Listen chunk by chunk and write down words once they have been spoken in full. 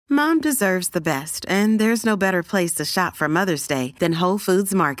Mom deserves the best, and there's no better place to shop for Mother's Day than Whole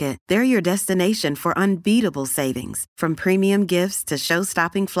Foods Market. They're your destination for unbeatable savings, from premium gifts to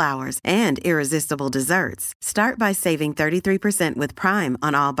show-stopping flowers and irresistible desserts. Start by saving 33% with Prime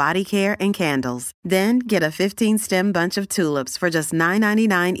on all body care and candles. Then get a 15-stem bunch of tulips for just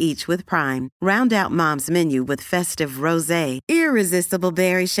 $9.99 each with Prime. Round out Mom's menu with festive rosé, irresistible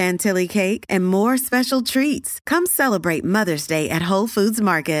berry chantilly cake, and more special treats. Come celebrate Mother's Day at Whole Foods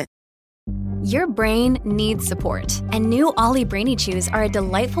Market. Your brain needs support, and new Ollie Brainy Chews are a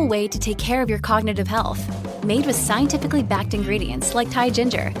delightful way to take care of your cognitive health. Made with scientifically backed ingredients like Thai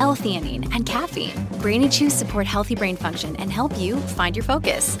ginger, L-theanine, and caffeine, Brainy Chews support healthy brain function and help you find your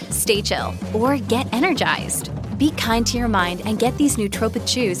focus, stay chill, or get energized. Be kind to your mind and get these nootropic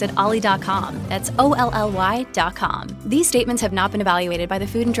chews at ollie.com. That's OLLY.com. These statements have not been evaluated by the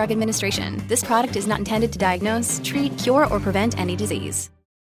Food and Drug Administration. This product is not intended to diagnose, treat, cure, or prevent any disease.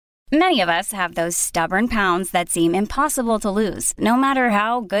 Many of us have those stubborn pounds that seem impossible to lose, no matter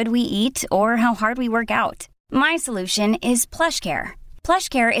how good we eat or how hard we work out. My solution is PlushCare.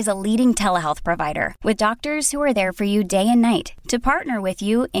 PlushCare is a leading telehealth provider with doctors who are there for you day and night to partner with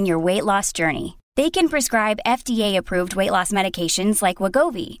you in your weight loss journey. They can prescribe FDA-approved weight loss medications like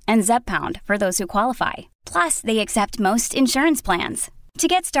Wegovy and Zepbound for those who qualify. Plus, they accept most insurance plans. To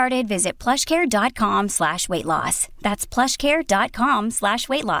get started, visit plushcare.com/weightloss. That's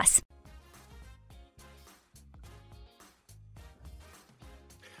plushcare.com/weightloss.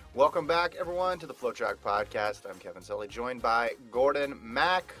 Welcome back, everyone, to the FloTrack podcast. I'm Kevin Sully, joined by Gordon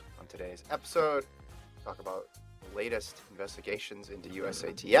Mack. On today's episode, talk about the latest investigations into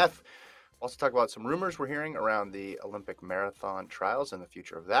USATF. Also talk about some rumors we're hearing around the Olympic marathon trials and the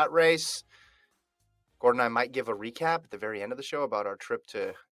future of that race. Gordon and I might give a recap at the very end of the show about our trip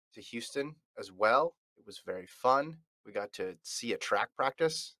to Houston as well. It was very fun. We got to see a track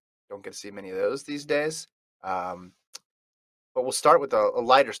practice. Don't get to see many of those these days. But we'll start with a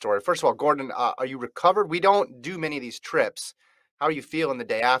lighter story. First of all, Gordon, are you recovered? We don't do many of these trips. How are you feeling the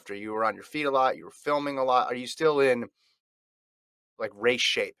day after? You were on your feet a lot. You were filming a lot. Are you still in like race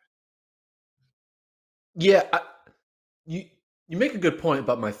shape? Yeah, you make a good point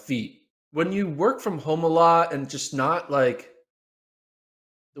about my feet. When you work from home a lot and just not like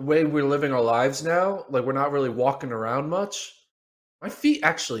the way we're living our lives now, like we're not really walking around much, my feet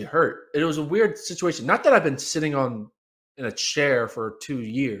actually hurt. It was a weird situation. Not that I've been sitting in a chair for 2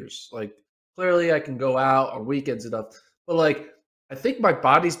 years. Like clearly I can go out on weekends and stuff, but like I think my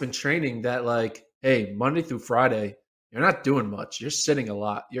body's been training that like, hey, Monday through Friday, you're not doing much. You're sitting a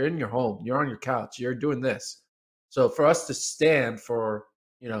lot. You're in your home. You're on your couch. You're doing this. So for us to stand for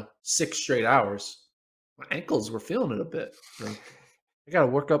 6 straight hours, my ankles were feeling it a bit. So I got to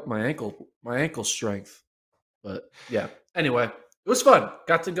work up my ankle strength. But yeah, anyway, it was fun.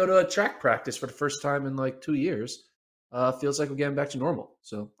 Got to go to a track practice for the first time in like 2 years. Feels like we're getting back to normal.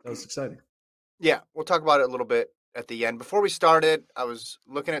 So that was exciting. Yeah, we'll talk about it a little bit at the end. Before we started, I was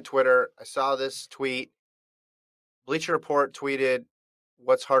looking at Twitter. I saw this tweet. Bleacher Report tweeted,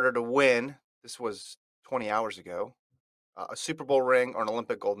 "What's harder to win?" This was 20 hours ago. A Super Bowl ring or an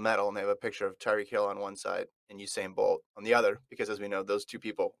Olympic gold medal, and they have a picture of Tyreek Hill on one side and Usain Bolt on the other, because as we know, those two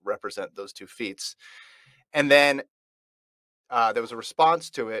people represent those two feats. And then there was a response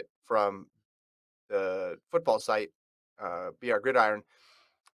to it from the football site, BR Gridiron,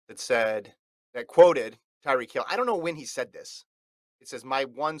 that quoted Tyreek Hill. I don't know when he said this. It says, "My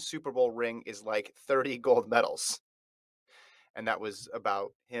one Super Bowl ring is like 30 gold medals." And that was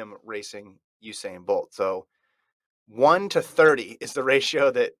about him racing Usain Bolt. So 1 to 30 is the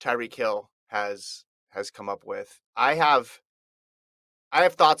ratio that Tyreek Hill has come up with. I have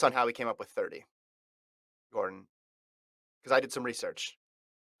thoughts on how he came up with 30, Gordon, because I did some research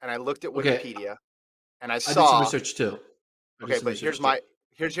and I looked at Wikipedia and I did saw some research too. Okay, but here's why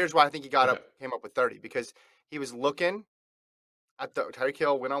I think he came up with 30, because he was looking at Tyreek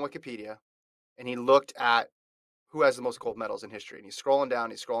Hill went on Wikipedia and he looked at who has the most gold medals in history, and he's scrolling down,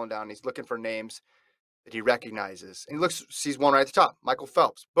 he's looking for names that he recognizes. And he sees one right at the top, Michael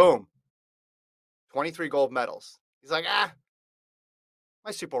Phelps. Boom. 23 gold medals. He's like,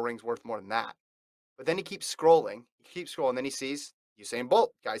 my Super Bowl ring's worth more than that. But then he keeps scrolling. Then he sees Usain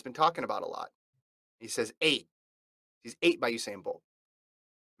Bolt, guy's been talking about a lot. He says 8. He's 8 by Usain Bolt.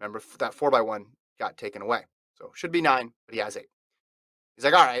 Remember, that 4x1 got taken away. So should be 9, but he has 8. He's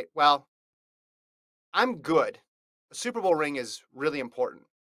like, all right, well, I'm good. A Super Bowl ring is really important.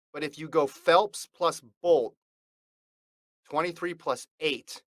 But if you go Phelps plus Bolt, 23 plus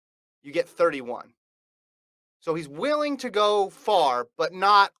 8, you get 31. So he's willing to go far, but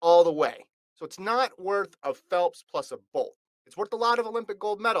not all the way. So it's not worth a Phelps plus a Bolt. It's worth a lot of Olympic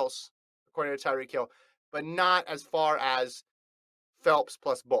gold medals, according to Tyreek Hill, but not as far as Phelps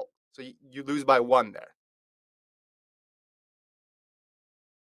plus Bolt. So you lose by one there.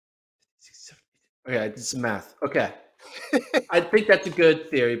 Okay, I did some math. Okay. I think that's a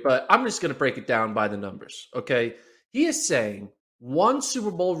good theory, but I'm just going to break it down by the numbers. Okay. He is saying one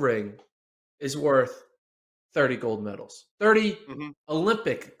Super Bowl ring is worth 30 gold medals, 30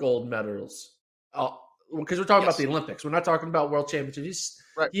 Olympic gold medals. Because we're talking about the Olympics. We're not talking about world championships.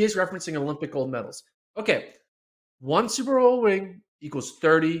 He is referencing Olympic gold medals. Okay. One Super Bowl ring equals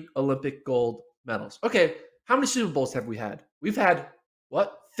 30 Olympic gold medals. Okay. How many Super Bowls have we had? We've had,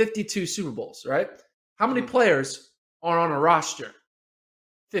 52 Super Bowls, right? How many players are on a roster?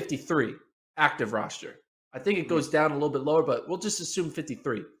 53 active roster. I think it goes down a little bit lower, but we'll just assume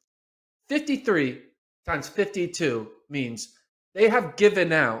 53. 53 times 52 means they have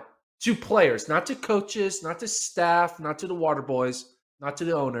given out to players, not to coaches, not to staff, not to the water boys, not to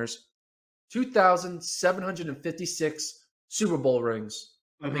the owners. 2,756 Super Bowl rings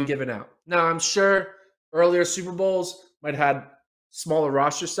have been given out. Now, I'm sure earlier Super Bowls might have had smaller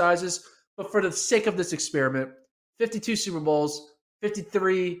roster sizes, but for the sake of this experiment, 52 Super Bowls,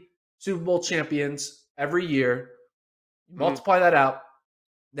 53 Super Bowl champions every year. Multiply that out.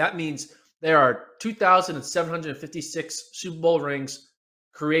 That means there are 2,756 Super Bowl rings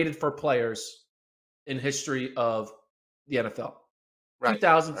created for players in history of the NFL.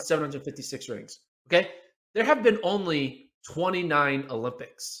 2,756 rings. Okay? There have been only 29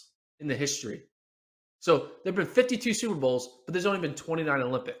 Olympics in the history. So there have been 52 Super Bowls, but there's only been 29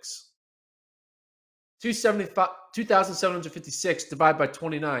 Olympics. 2,756 divided by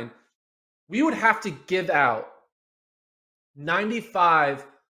 29. We would have to give out 95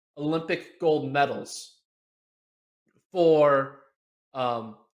 Olympic gold medals for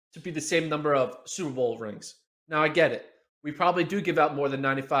to be the same number of Super Bowl rings. Now, I get it. We probably do give out more than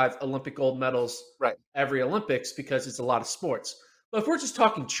 95 Olympic gold medals every Olympics because it's a lot of sports. But if we're just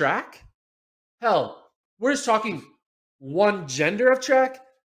talking track, hell, we're just talking one gender of track.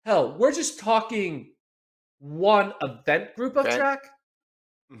 Hell, we're just talking one event group of track.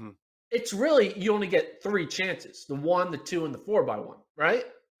 It's really, you only get 3 chances. The 1, the 2, and the 4x1, right?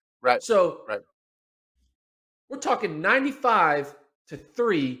 Right. So we're talking 95 to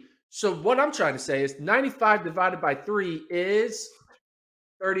 3. So what I'm trying to say is 95 divided by 3 is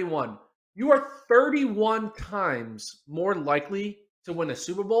 31. You are 31 times more likely to win a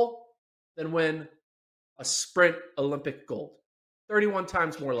Super Bowl than win a sprint Olympic gold. 31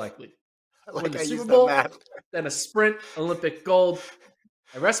 times more likely to win the Super Bowl than a sprint Olympic gold.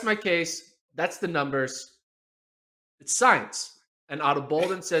 I rest my case. That's the numbers. It's science. And Otto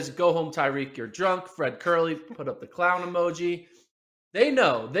Bolden says, go home, Tyreek, you're drunk. Fred Curley put up the clown emoji. They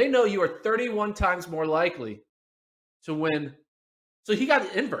know you are 31 times more likely to win. So he got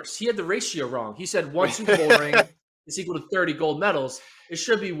the inverse. He had the ratio wrong. He said one Super Bowl ring is equal to 30 gold medals. It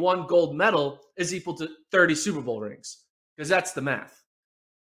should be one gold medal is equal to 30 Super Bowl rings because that's the math.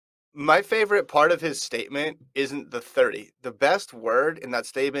 My favorite part of his statement isn't the 30. The best word in that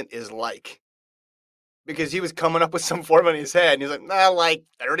statement is like. Because he was coming up with some formula in his head, and he's like, like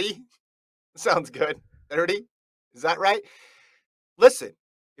 30? Sounds good. 30? Is that right? Listen,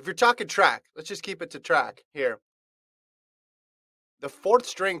 if you're talking track, let's just keep it to track here. The 4th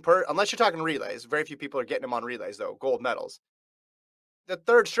string unless you're talking relays, very few people are getting them on relays, though, gold medals. The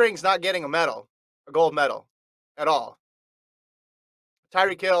 3rd string's not getting a gold medal at all.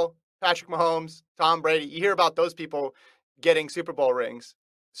 Tyreek Hill, Patrick Mahomes, Tom Brady, you hear about those people getting Super Bowl rings.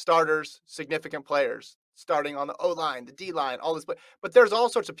 Starters, significant players, starting on the O-line, the D-line, all this. But there's all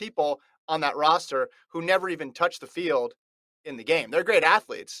sorts of people on that roster who never even touch the field in the game. They're great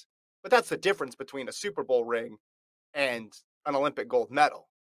athletes, but that's the difference between a Super Bowl ring and an Olympic gold medal.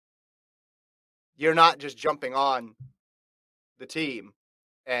 You're not just jumping on the team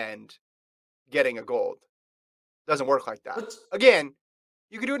and getting a gold. It doesn't work like that. Again,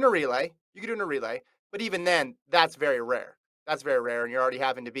 you could do it in a relay. But even then, that's very rare. And you're already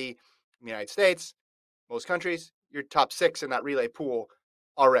having to be in the United States, most countries, you're top 6 in that relay pool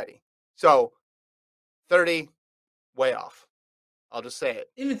already. So 30, way off. I'll just say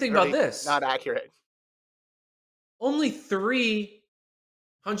it. Even think about this. Not accurate. Only 3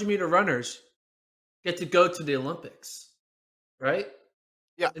 100-meter runners get to go to the Olympics, right?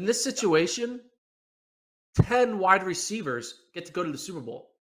 Yeah. In this situation, 10 wide receivers get to go to the Super Bowl.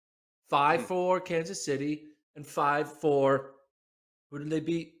 5 for Kansas City and 5 for, who did they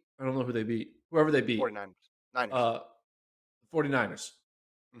beat? I don't know who they beat. Whoever they beat. 49ers. 49ers.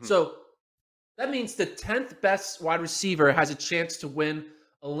 So that means the 10th best wide receiver has a chance to win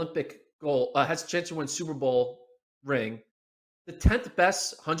Olympic gold, has a chance to win Super Bowl ring. the 10th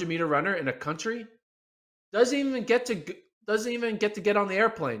best 100-meter runner in a country doesn't even get to get on the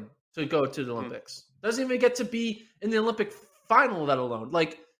airplane to go to the Olympics. Doesn't even get to be in the Olympic final, let alone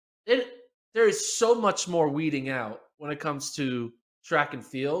there is so much more weeding out when it comes to track and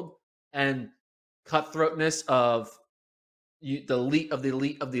field and cutthroatness of the elite of the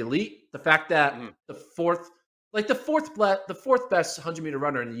elite of the elite. The fact that the fourth best 100-meter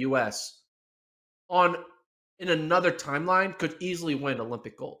runner in the U.S. in another timeline could easily win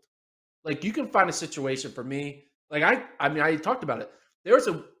Olympic gold. Like, you can find a situation for me. Like, I talked about it. There's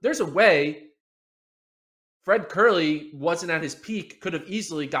a way Fred Curley wasn't at his peak, could have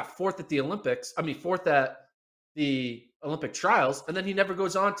easily got fourth at the Olympics. Fourth at the Olympic trials, and then he never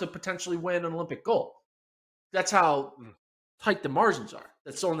goes on to potentially win an Olympic gold. That's how tight the margins are.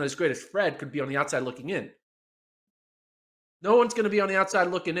 That someone as great as Fred could be on the outside looking in. No one's going to be on the outside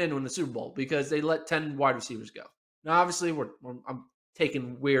looking in the Super Bowl because they let 10 wide receivers go. Now, obviously, I'm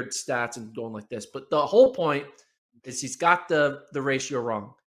taking weird stats and going like this, but the whole point is he's got the ratio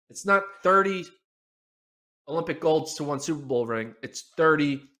wrong. It's not 30 Olympic golds to one Super Bowl ring. It's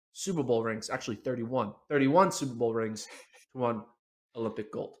 30 Super Bowl rings, actually 31. 31 Super Bowl rings to one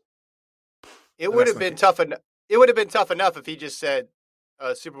Olympic gold. It would have been tough enough. It would have been tough enough if he just said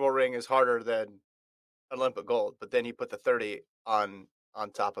a Super Bowl ring is harder than Olympic gold, but then he put the 30 on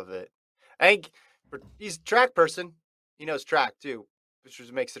top of it. I think he's a track person. He knows track too, which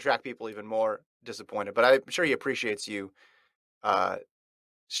makes the track people even more disappointed. But I'm sure he appreciates you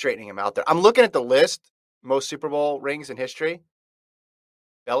straightening him out there. I'm looking at the list, most Super Bowl rings in history.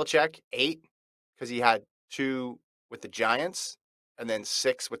 Belichick, 8, because he had 2 with the Giants and then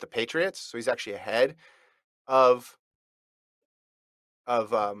 6 with the Patriots. So he's actually ahead of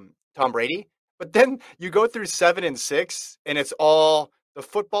Tom Brady. But then you go through 7 and 6, and it's all the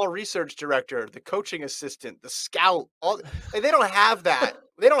football research director, the coaching assistant, the scout. They don't have that.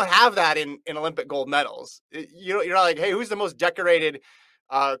 They don't have that in Olympic gold medals. You're not like, hey, who's the most decorated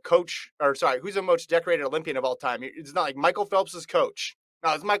who's the most decorated Olympian of all time? It's not like Michael Phelps' coach.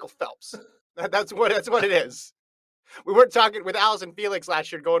 No, it's Michael Phelps. That's what it is. We weren't talking with Allison Felix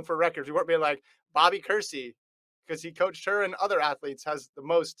last year going for records. We weren't being like Bobby Kersey because he coached her and other athletes has the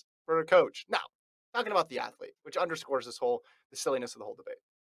most for a coach. No, talking about the athlete, which underscores the silliness of the whole debate.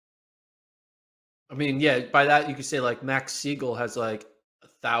 I mean, yeah, by that you could say like Max Siegel has like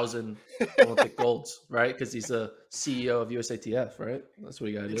 1,000 Olympic golds, right? Because he's the CEO of USATF, right? That's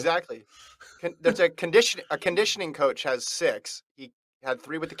what you got to do. Exactly. There's a conditioning coach has 6. He had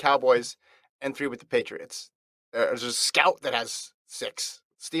 3 with the Cowboys and 3 with the Patriots. There's a scout that has 6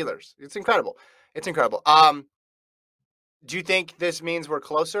 Steelers. It's incredible. Do you think this means we're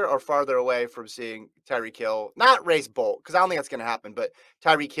closer or farther away from seeing Tyreek Hill, not race Bolt, because I don't think that's going to happen, but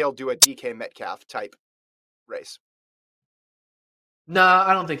Tyreek Hill do a DK Metcalf type race? No,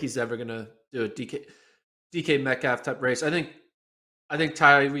 I don't think he's ever going to do a DK Metcalf type race. I think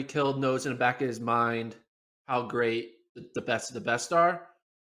Tyreek Hill knows in the back of his mind how great the best of the best are.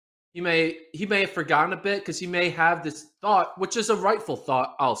 He may have forgotten a bit because he may have this thought, which is a rightful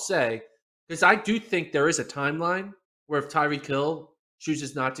thought, I'll say, because I do think there is a timeline where if Tyreek Hill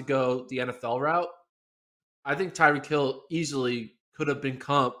chooses not to go the NFL route, I think Tyreek Hill easily could have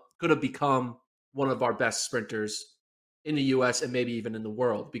become one of our best sprinters in the U.S. and maybe even in the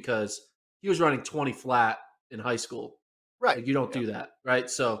world because he was running 20 flat in high school. Right. Like, you don't do that, right?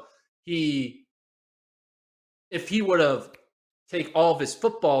 So if he would have take all of his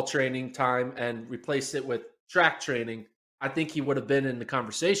football training time and replace it with track training, I think he would have been in the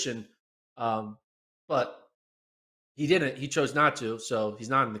conversation. But he didn't. He chose not to, so he's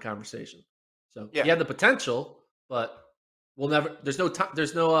not in the conversation. So he had the potential, but we'll never. There's no time.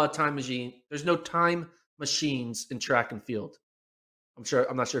 There's no time machine. There's no time machines in track and field.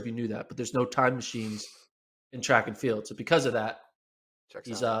 I'm not sure if you knew that, but there's no time machines in track and field. So because of that,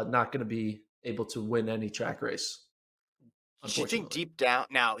 he's not going to be able to win any track race. Do you think deep down,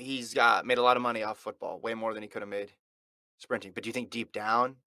 now he's made a lot of money off football, way more than he could have made sprinting. But do you think deep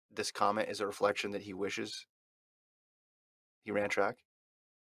down this comment is a reflection that he wishes he ran track?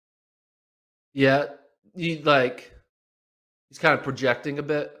 Yeah, he's kind of projecting a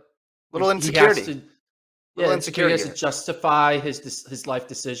bit. Little insecurity. He has to justify his life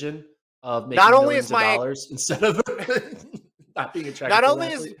decision of making millions of dollars instead of not being a track. Not only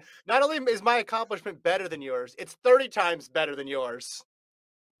is my accomplishment better than yours, it's 30 times better than yours.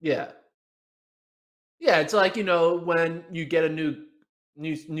 Yeah. Yeah, it's like, when you get a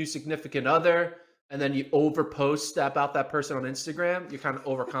new significant other and then you overpost about that person on Instagram, you're kind of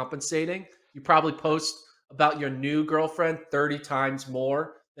overcompensating. You probably post about your new girlfriend 30 times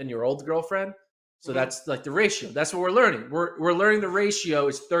more than your old girlfriend. So that's like the ratio. That's what we're learning. We're learning the ratio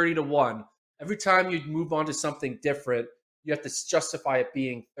is 30-1. Every time you move on to something different, you have to justify it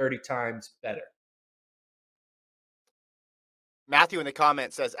being 30 times better. Matthew in the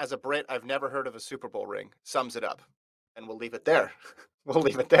comments says, as a Brit, I've never heard of a Super Bowl ring. Sums it up. And we'll leave it there. We'll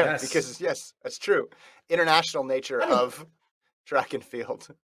leave it there Yes. because, yes, that's true. International nature of track and field.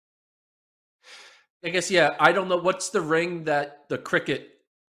 I guess, yeah, I don't know. What's the ring that the cricket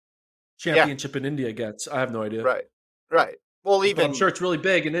championship in India gets? I have no idea. Right. Well, even I'm sure it's really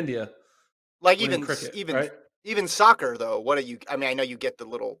big in India. Like cricket, right? even soccer, though. What are you? I mean, I know you get the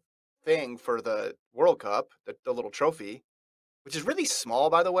little thing for the World Cup, the little trophy, which is really small,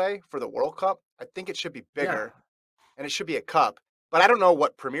 by the way, for the World Cup. I think it should be bigger, and it should be a cup. But I don't know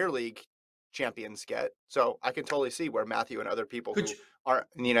what Premier League champions get, so I can totally see where Matthew and other people who are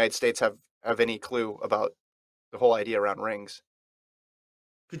in the United States have any clue about the whole idea around rings.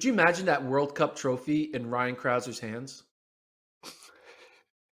 Could you imagine that World Cup trophy in Ryan Krauser's hands?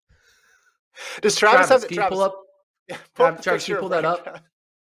 Does Travis have can you pull up? Travis, can you pull that up?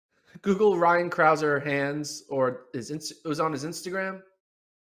 Google Ryan Krauser hands, or it was on his Instagram.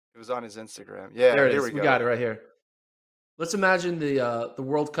 It was on his Instagram. Yeah, there it is. We got it right here. Let's imagine the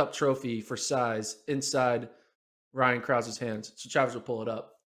World Cup trophy for size inside Ryan Krauser's hands. So Travis will pull it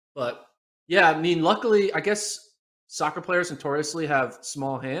up. But yeah, I mean, luckily, I guess soccer players notoriously have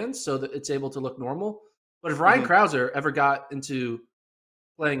small hands, so that it's able to look normal. But if Ryan Krauser ever got into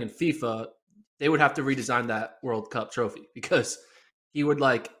playing in FIFA, they would have to redesign that World Cup trophy because he would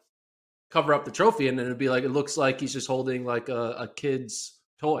like cover up the trophy and then it'd be like, it looks like he's just holding like a kid's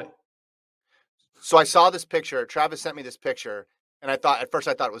toy. So I saw this picture. Travis sent me this picture, and at first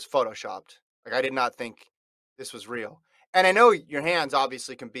I thought it was photoshopped. Like I did not think this was real. And I know your hands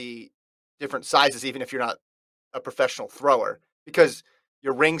obviously can be different sizes, even if you're not a professional thrower, because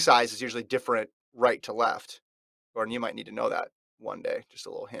your ring size is usually different right to left. Or you might need to know that one day. Just a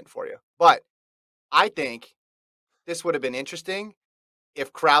little hint for you. But I think this would have been interesting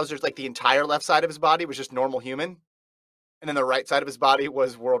if Krauser's like the entire left side of his body was just normal human, and then the right side of his body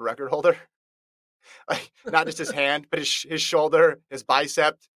was world record holder. Like not just his hand, but his shoulder, his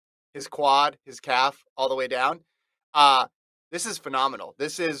bicep, his quad, his calf, all the way down. This is phenomenal.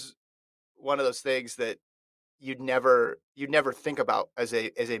 This is one of those things that you'd never think about as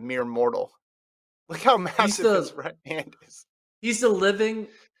a mere mortal. Look how massive his right hand is. He's the living,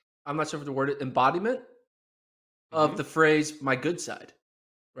 I'm not sure if the word is, embodiment of the phrase "my good side,"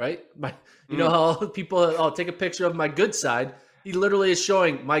 right? You know how people, I'll take a picture of my good side. He literally is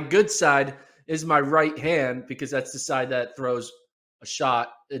showing my good side is my right hand because that's the side that throws a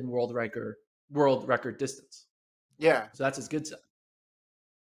shot in world record distance. Yeah. So that's his good side.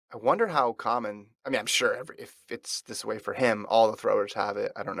 I wonder how common, I mean, I'm sure if it's this way for him, all the throwers have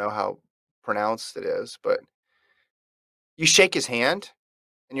it. I don't know how pronounced it is, but you shake his hand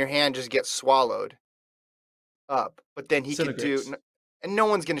and your hand just gets swallowed up. But then he could do, and no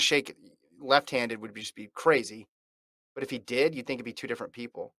one's going to shake it. Left-handed would just be crazy. But if he did, you'd think it'd be two different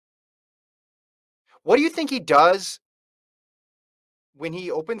people. What do you think he does when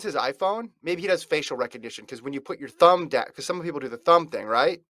he opens his iPhone? Maybe he does facial recognition because when you put your thumb down, because some people do the thumb thing,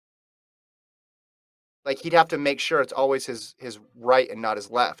 right? Like he'd have to make sure it's always his right and not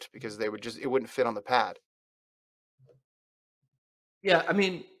his left because it wouldn't fit on the pad. Yeah, I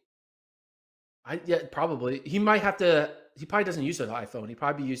mean, probably. He probably doesn't use an iPhone. He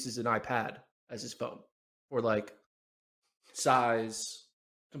probably uses an iPad as his phone for like size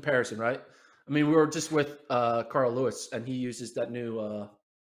comparison, right? I mean, we were just with Carl Lewis, and he uses that new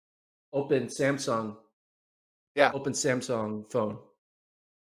open Samsung phone.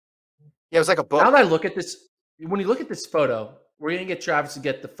 Yeah, it was like a book. Now that I look at this, when you look at this photo, we're going to get Travis to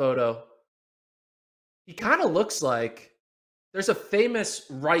get the photo. He kind of looks like there's a famous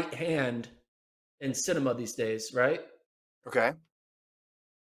right hand in cinema these days, right? Okay.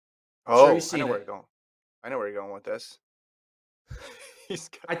 Oh, I know where you're going. I know where you're going with this.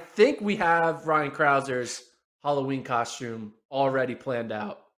 I think we have Ryan Krauser's Halloween costume already planned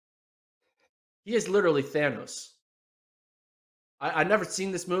out. He is literally Thanos. I've never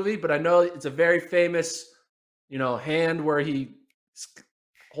seen this movie, but I know it's a very famous, hand where he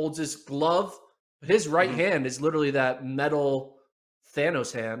holds his glove. But his right hand is literally that metal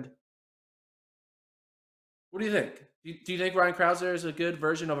Thanos hand. What do you think? Do you think Ryan Krauser is a good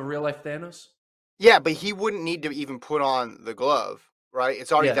version of a real-life Thanos? Yeah, but he wouldn't need to even put on the glove, right?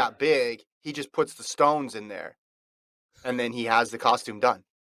 It's already that big. He just puts the stones in there, and then he has the costume done.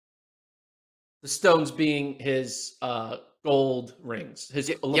 The stones being his gold rings,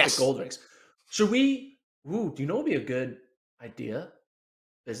 his Olympic gold rings. Should we? Do you know what would be a good idea?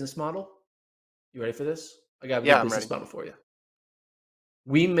 Business model? You ready for this? I got a Yeah, good I'm business ready. model for you.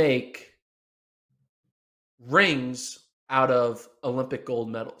 We make rings out of Olympic gold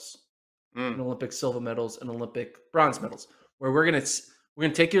medals, and Mm, Olympic silver medals, and Olympic bronze medals. Where we're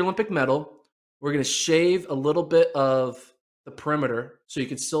gonna take your Olympic medal, we're gonna shave a little bit of the perimeter so you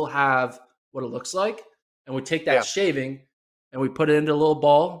can still have what it looks like, and we take that yeah. shaving and we put it into a little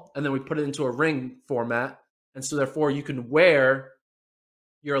ball, and then we put it into a ring format, and so therefore you can wear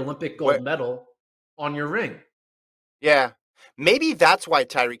your Olympic gold What? medal on your ring. Yeah. Maybe that's why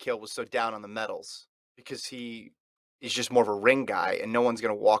Tyreek Hill was so down on the medals, because he is just more of a ring guy, and no one's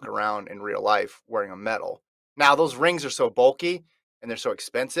going to walk around in real life wearing a medal. Now, those rings are so bulky and they're so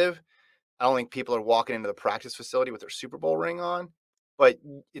expensive. I don't think people are walking into the practice facility with their Super Bowl ring on, but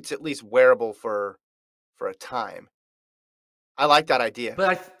it's at least wearable for a time. I like that idea.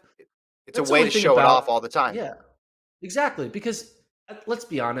 But It's a that's the way only to thing show it off about, all the time. yeah, exactly. Because let's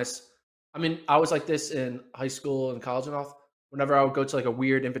be honest. I mean, I was like this in high school and college and all. Whenever I would go to like a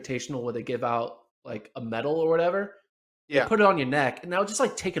weird invitational where they give out like a medal or whatever, they Yeah. put it on your neck, and I would just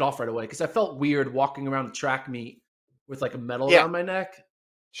like take it off right away because I felt weird walking around the track meet with like a medal Yeah. around my neck.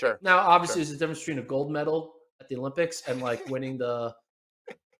 Sure. Now, obviously, Sure. there's a difference between a gold medal at the Olympics and like winning the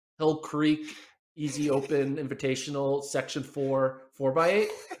Hill Creek Easy Open Invitational Section 4 4x8.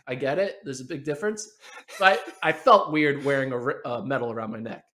 I get it. There's a big difference. But I felt weird wearing a medal around my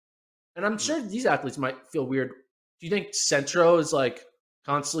neck. And I'm sure these athletes might feel weird. Do you think Centro is like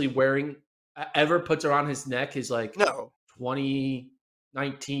constantly ever puts around his neck his like No.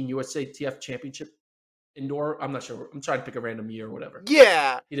 2019 USATF championship indoor? I'm not sure. I'm trying to pick a random year or whatever.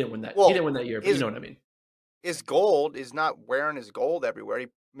 Yeah. He didn't win that. He Well, didn't win that year, but you know what I mean. his gold is not wearing his gold everywhere. He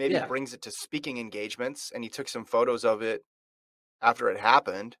maybe Yeah. brings it to speaking engagements, and he took some photos of it after it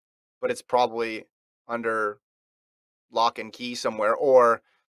happened, but it's probably under lock and key somewhere or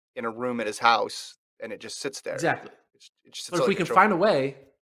in a room at his house, and it just sits there. Exactly. It just sits But if like we a can trophy. find a way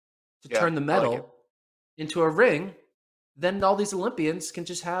to Yeah, turn the I like it. medal into a ring, then all these Olympians can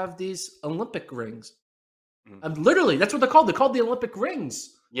just have these Olympic rings. Mhm. And literally, that's what they're called. They're called the Olympic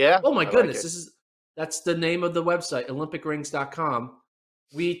rings. Yeah. Oh my I like goodness, it. that's the name of the website, olympicrings.com.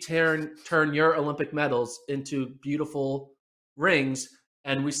 We turn your Olympic medals into beautiful rings,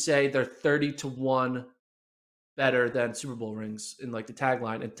 and we say they're 30-1 better than Super Bowl rings in like the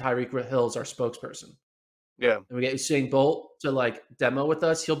tagline. And Tyreek Hill's our spokesperson. Yeah. And we get Usain Bolt to like demo with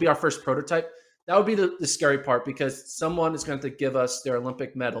us. He'll be our first prototype. That would be the scary part because someone is going to give us their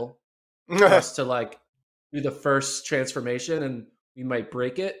Olympic medal for us to like do the first transformation, and we might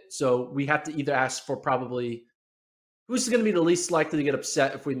break it. So we have to either ask for probably who's going to be the least likely to get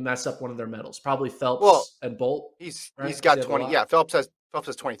upset if we mess up one of their medals. Probably Phelps and Bolt. He's right? 'Cause got they have a 20. lot. Yeah, Phelps has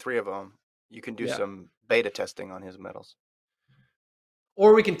 23 of them. You can do Yeah. some beta testing on his medals.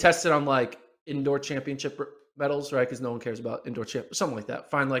 Or we can test it on like indoor championship medals, right? Because no one cares about indoor champ, something like that.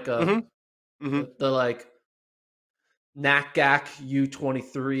 Find like the like NACGAC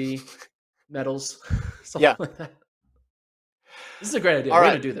U23 medals, something Yeah. like that. This is a great idea. All We're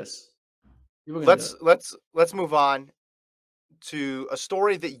right. gonna do this. People are gonna do Let's move on to a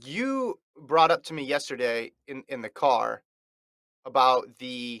story that you brought up to me yesterday in the car about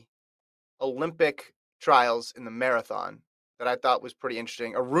the Olympic trials in the marathon that I thought was pretty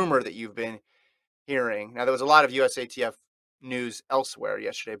interesting. A rumor that you've been hearing. Now, there was a lot of USATF news elsewhere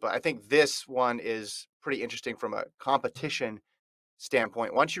yesterday, but I think this one is pretty interesting from a competition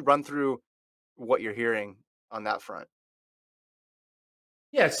standpoint. Why don't you run through what you're hearing on that front?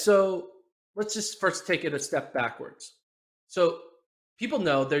 Yeah, so let's just first take it a step backwards. So people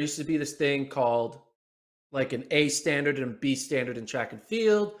know there used to be this thing called like an A standard and a B standard in track and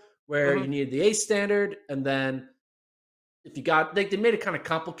field, where you needed the A standard, and then if you got they made it kind of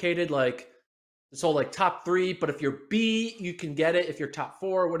complicated, like this whole like top 3, but if you're B, you can get it. If you're top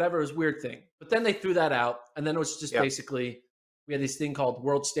 4, whatever, it was a weird thing. But then they threw that out, and then it was just basically we had this thing called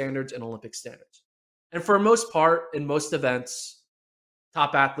world standards and Olympic standards. And for the most part, in most events,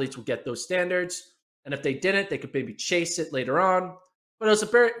 top athletes would get those standards. And if they didn't, they could maybe chase it later on. But it was a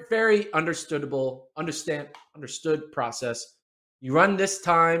very, very understood process. You run this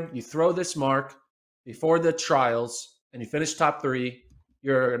time, you throw this mark before the trials, and you finish top 3,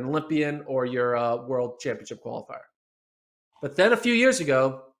 you're an Olympian or you're a world championship qualifier. But then a few years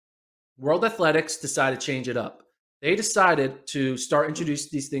ago, World Athletics decided to change it up. They decided to start introducing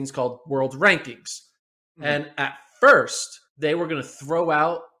these things called world rankings. And at first, they were going to throw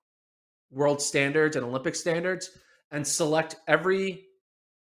out world standards and Olympic standards and select every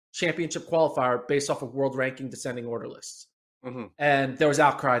championship qualifier based off of world ranking descending order lists. And there was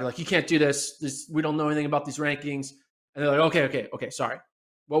outcry like, you can't do this. We don't know anything about these rankings. And they're like, okay, sorry.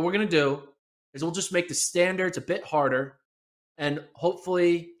 What we're going to do is we'll just make the standards a bit harder. And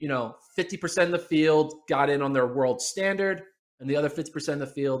hopefully, 50% of the field got in on their world standard, and the other 50% of the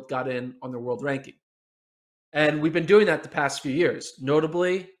field got in on their world ranking. And we've been doing that the past few years.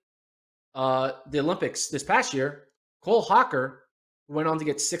 Notably, the Olympics this past year, Cole Hawker, who went on to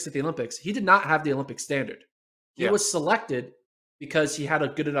get 6th at the Olympics, he did not have the Olympic standard. He was selected because he had a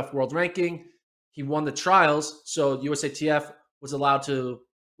good enough world ranking. He won the trials, so USATF was allowed to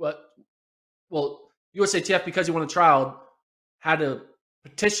USATF, because he won the trial, had a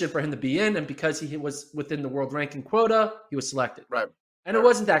petition for him to be in, and because he was within the world ranking quota, he was selected. Right. And it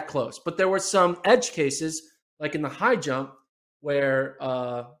wasn't that close, but there were some edge cases, like in the high jump, where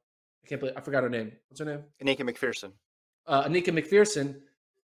I forgot her name. What's her name? Anika McPherson. Anika McPherson.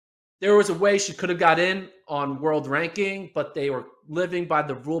 There was a way she could have got in on world ranking, but they were living by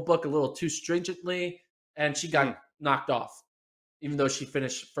the rule book a little too stringently, and she got knocked off, even though she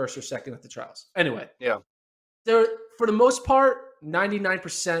finished 1st or 2nd at the trials. Anyway, there, for the most part,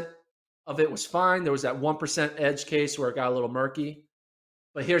 99% of it was fine. There was that 1% edge case where it got a little murky.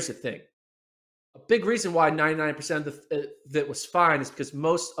 But here's the thing. A big reason why 99% of it was fine is because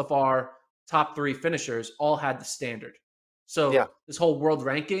most of our top 3 finishers all had the standard. So this whole world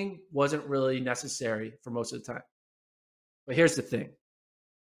ranking wasn't really necessary for most of the time. But here's the thing.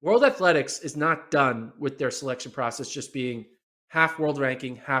 World Athletics is not done with their selection process just being half world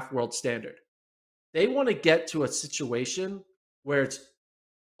ranking, half world standard. They want to get to a situation where it's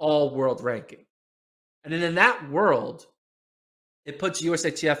all world ranking. And then in that world, it puts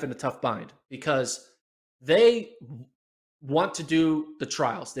USATF in a tough bind because they want to do the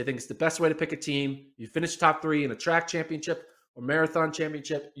trials. They think it's the best way to pick a team. You finish top 3 in a track championship or marathon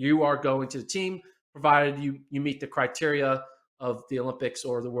championship, you are going to the team, provided you meet the criteria of the Olympics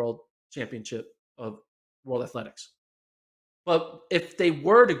or the World Championship of World Athletics. But if they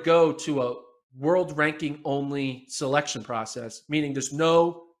were to go to a world ranking only selection process, meaning there's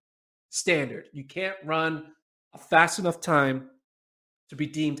no standard, you can't run a fast enough time to be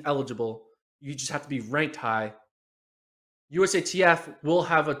deemed eligible, you just have to be ranked high, USATF will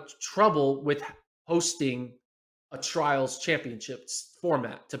have a trouble with hosting a trials championships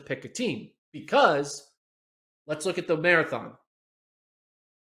format to pick a team, because let's look at the marathon.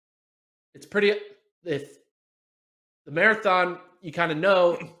 It's pretty, if the marathon, you kind of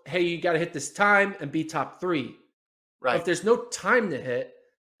know, hey, you got to hit this time and be top 3. Right. But if there's no time to hit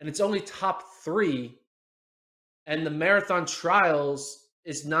and it's only top 3, and the marathon trials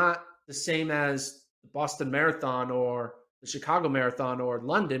is not the same as the Boston Marathon or the Chicago Marathon or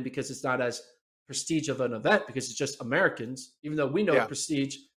London, because it's not as prestige of an event, because it's just Americans, even though we know the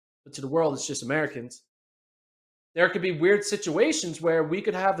prestige, but to the world, it's just Americans. There could be weird situations where we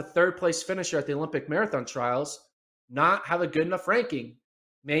could have a 3rd place finisher at the Olympic marathon trials not have a good enough ranking,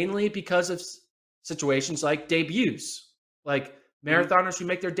 mainly because of situations like debuts, like marathoners who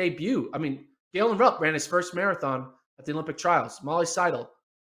make their debut. I mean, Galen Rupp ran his first marathon at the Olympic trials. Molly Seidel,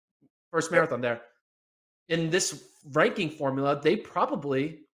 first marathon there. In this ranking formula, they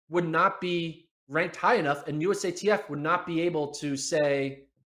probably would not be ranked high enough, and USATF would not be able to say,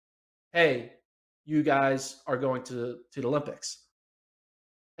 hey, you guys are going to the Olympics.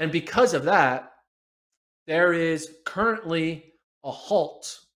 And because of that, there is currently a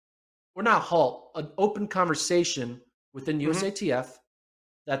halt, or not a halt, an open conversation within USATF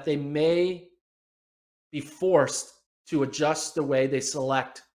that they may be forced to adjust the way they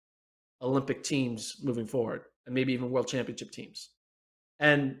select Olympic teams moving forward, and maybe even world championship teams.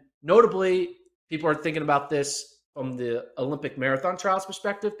 And notably, people are thinking about this from the Olympic marathon trials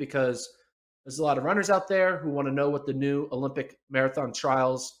perspective, because there's a lot of runners out there who want to know what the new Olympic marathon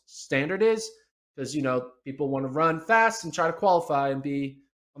trials standard is, because, people want to run fast and try to qualify and be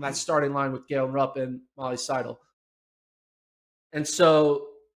on that starting line with Galen Rupp and Molly Seidel. And so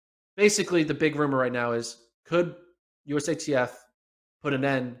basically the big rumor right now is, could USATF put an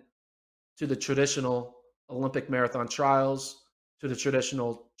end to the traditional Olympic marathon trials, to the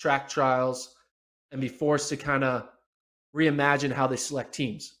traditional track trials, and be forced to kind of reimagine how they select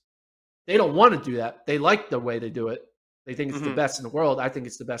teams? They don't want to do that. They like the way they do it. They think it's the best in the world. I think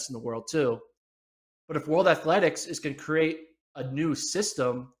it's the best in the world too. But if World Athletics is going to create a new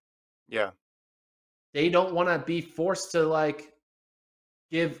system, they don't want to be forced to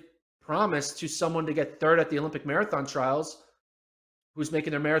give promise to someone to get 3rd at the Olympic marathon trials who's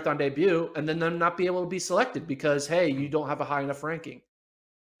making their marathon debut, and then them not be able to be selected because, hey, you don't have a high enough ranking.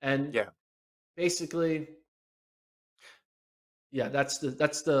 And basically, that's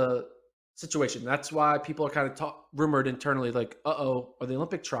the situation. That's why people are kind of rumored internally, like, are the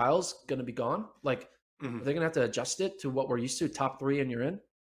Olympic trials going to be gone? Like, are they going to have to adjust it to what we're used to, top 3 and you're in?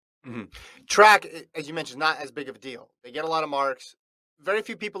 Mm-hmm. Track, as you mentioned, not as big of a deal. They get a lot of marks. Very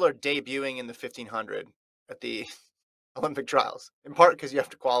few people are debuting in the 1500 at the Olympic trials, in part because you have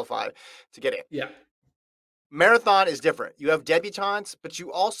to qualify to get in. Yeah. Marathon is different. You have debutantes, but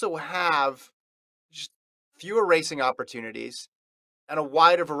you also have just fewer racing opportunities and a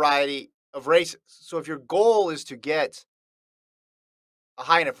wider variety of races. So if your goal is to get a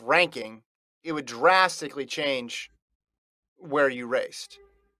high enough ranking, it would drastically change where you raced.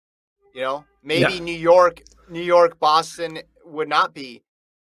 You know, maybe Yeah. New York, Boston would not be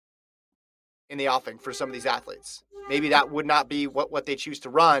in the offing for some of these athletes. Maybe that would not be what they choose to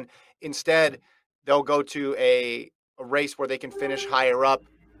run. Instead, they'll go to a race where they can finish higher up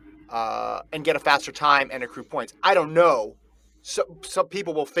and get a faster time and accrue points. I don't know. So some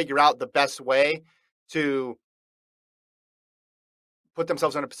people will figure out the best way to put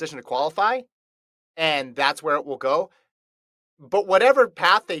themselves in a position to qualify, and that's where it will go. But whatever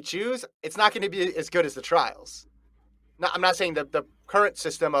path they choose, it's not going to be as good as the trials. I'm not saying that the current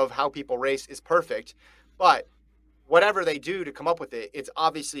system of how people race is perfect, but whatever they do to come up with it, it's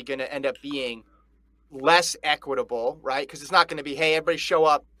obviously going to end up being less equitable, right? Because it's not going to be, hey, everybody show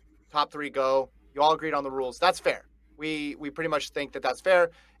up, top three go. You all agreed on the rules. That's fair. We pretty much think that that's fair,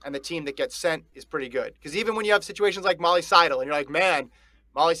 and the team that gets sent is pretty good. Because even when you have situations like Molly Seidel, and you're like, man,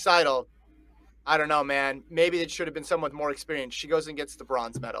 Molly Seidel, I don't know, man. Maybe it should have been someone with more experience. She goes and gets the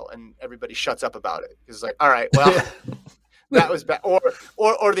bronze medal, and everybody shuts up about it. Because it's like, all right, well, that was bad.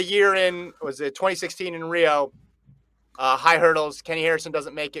 Or the year in, was it 2016 in Rio, high hurdles, Kenny Harrison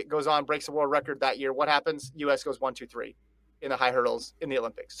doesn't make it, goes on, breaks the world record that year. What happens? U.S. goes 1, 2, 3 in the high hurdles in the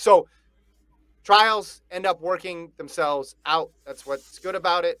Olympics. So trials end up working themselves out. That's what's good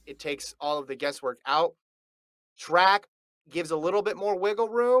about it. It takes all of the guesswork out. Track gives a little bit more wiggle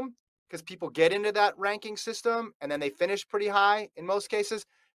room because people get into that ranking system and then they finish pretty high in most cases.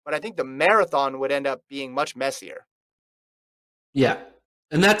 But I think the marathon would end up being much messier. Yeah.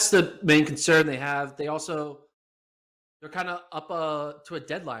 And that's the main concern they have. They're kind of up to a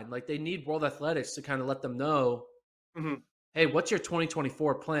deadline. Like they need World Athletics to kind of let them know, hey, what's your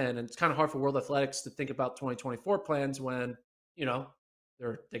 2024 plan? And it's kind of hard for World Athletics to think about 2024 plans when,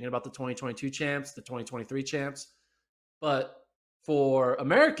 they're thinking about the 2022 champs, the 2023 champs. But for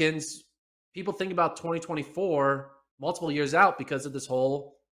Americans, people think about 2024 multiple years out because of this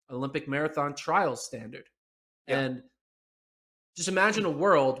whole Olympic marathon trial standard. Yeah. And just imagine a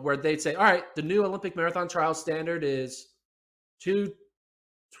world where they'd say, all right, the new Olympic marathon trial standard is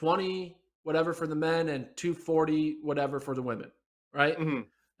 2:20 whatever for the men and 2:40 whatever for the women, right? Mm-hmm.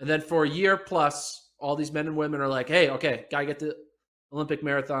 And then for a year plus, all these men and women are like, hey, okay, gotta get the Olympic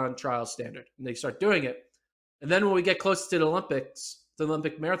marathon trial standard. And they start doing it. And then when we get close to the Olympics, the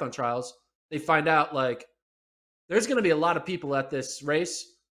Olympic marathon trials, they find out like there's going to be a lot of people at this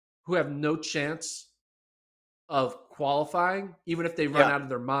race who have no chance of qualifying, even if they run out of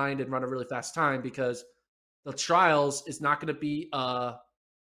their mind and run a really fast time, because the trials is not going to be a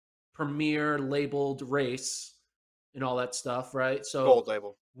premier labeled race and all that stuff, right? So gold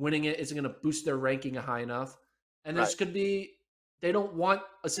label. Winning it isn't going to boost their ranking high enough. And there's going to be, they don't want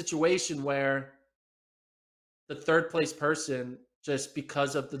a situation where the third place person, just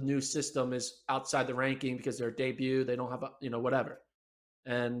because of the new system, is outside the ranking because they're a debut, they don't have whatever.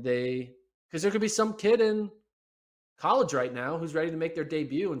 And because there could be some kid in college right now who's ready to make their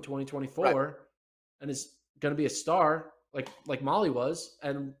debut in 2024 and is going to be a star like Molly was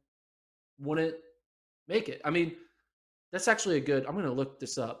and wouldn't make it. I mean, that's actually I'm going to look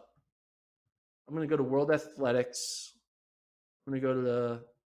this up. I'm going to go to World Athletics. I'm going to go to the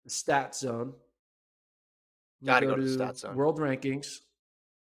stat zone. Got to go to the stat zone. World rankings,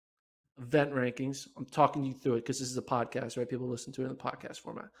 event rankings. I'm talking you through it because this is a podcast, right? People listen to it in the podcast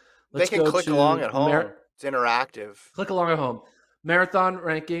format. They can click along at home. It's interactive. Click along at home. Marathon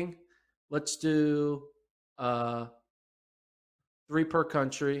ranking. Let's do 3 per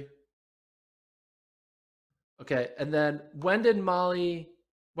country. Okay, and then when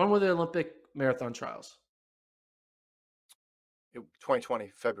were the Olympic marathon trials? 2020,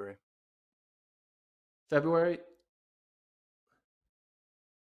 February. February?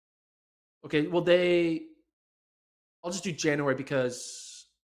 Okay, well I'll just do January because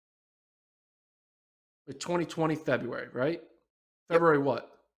 2020 February, right? February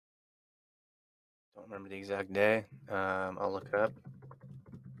what? Don't remember the exact day. I'll look it up.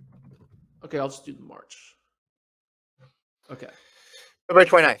 Okay, I'll just do the March. Okay. February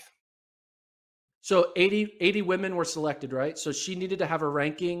 29th. So 80 women were selected, right? So she needed to have a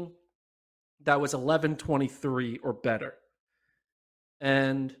ranking that was 1123 or better.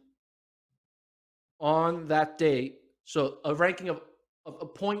 And on that date, so a ranking of a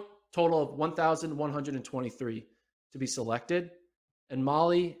point total of 1,123 to be selected, and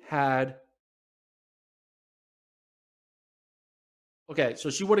Molly had. Okay, so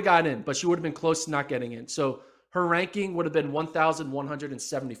she would have gotten in, but she would have been close to not getting in. So her ranking would have been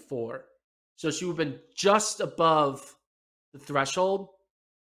 1,174. So she would have been just above the threshold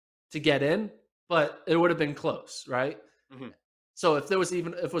to get in, but it would have been close, right? Mm-hmm. So if it was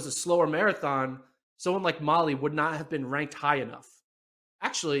a slower marathon, someone like Molly would not have been ranked high enough.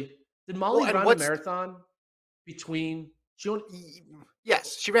 Actually, did Molly run a marathon between June?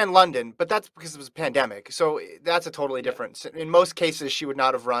 Yes, she ran London, but that's because it was a pandemic. So that's a totally different. In most cases, she would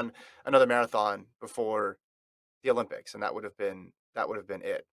not have run another marathon before the Olympics, and that would have been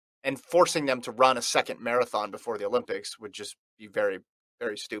it. And forcing them to run a second marathon before the Olympics would just be very,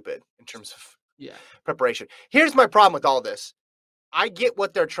 very stupid in terms of preparation. Here's my problem with all this. I get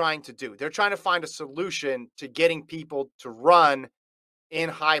what they're trying to do. They're trying to find a solution to getting people to run in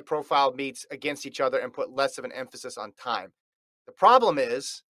high-profile meets against each other and put less of an emphasis on time. The problem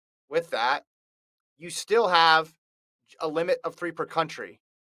is, with that, you still have a limit of 3 per country.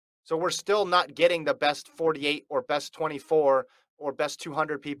 So we're still not getting the best 48 or best 24 or best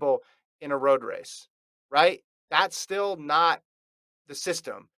 200 people in a road race, right? That's still not the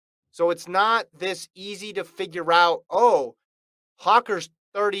system. So it's not this easy to figure out, oh, Hawker's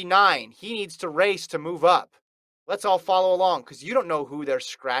 39. He needs to race to move up. Let's all follow along, because you don't know who they're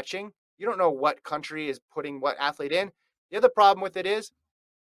scratching. You don't know what country is putting what athlete in. The other problem with it is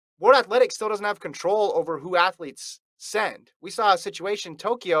World Athletics still doesn't have control over who athletes send. We saw a situation in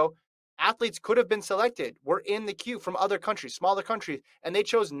Tokyo. Athletes could have been selected, were in the queue from other countries, smaller countries, and they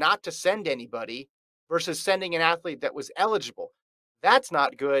chose not to send anybody versus sending an athlete that was eligible. That's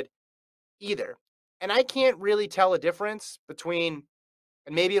not good either. And I can't really tell a difference between,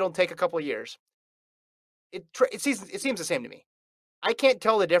 and maybe it'll take a couple of years. It seems the same to me. I can't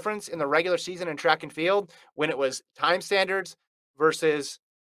tell the difference in the regular season in track and field when it was time standards versus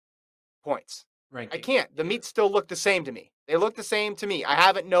points. Ranking. I can't. The meets still look the same to me. They look the same to me. I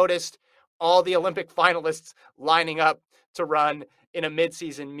haven't noticed all the Olympic finalists lining up to run in a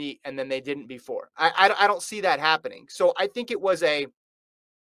midseason meet and then they didn't before. I don't see that happening. So I think it was a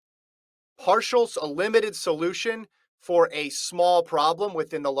limited solution for a small problem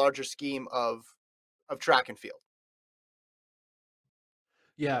within the larger scheme of track and field.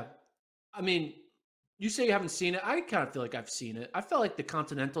 Yeah. I mean, you say you haven't seen it. I kind of feel like I've seen it. I felt like the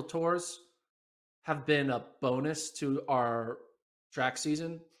Continental Tours have been a bonus to our track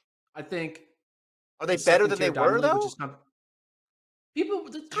season. I think. Are they better than they were, though?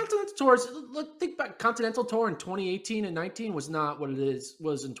 The Continental Tours, think about Continental Tour in 2018 and 19 was not what it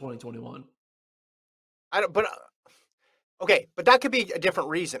was in 2021. Okay, but that could be a different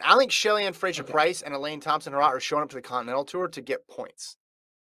reason. I think Shelly-Ann Fraser-Price and Elaine Thompson-Herah are showing up to the Continental Tour to get points.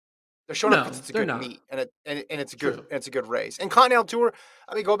 They're showing up because it's a good meet and it's a good race. And Continental Tour,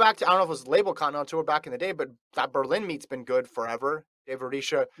 I mean, go back to, I don't know if it was labeled Continental Tour back in the day, but that Berlin meet's been good forever. David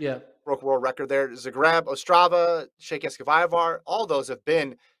Rudisha broke world record there. Zagreb, Ostrava, Sheikh Esquivar, all those have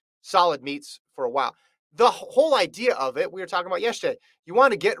been solid meets for a while. The whole idea of it, we were talking about yesterday, you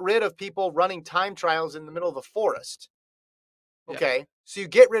want to get rid of people running time trials in the middle of the forest. Okay, so you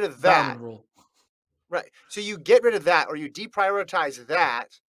get rid of that. Right. So you get rid of that or you deprioritize that.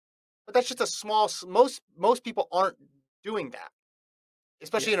 But that's just a small, most people aren't doing that,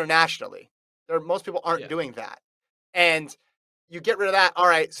 especially internationally. Most people aren't doing that. And you get rid of that. All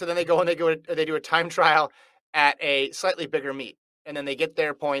right. So then they go and they do a time trial at a slightly bigger meet and then they get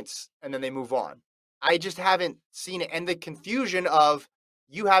their points and then they move on. I just haven't seen it. And the confusion of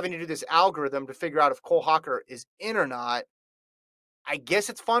you having to do this algorithm to figure out if Cole Hawker is in or not. I guess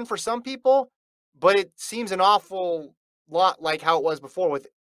it's fun for some people, but it seems an awful lot like how it was before with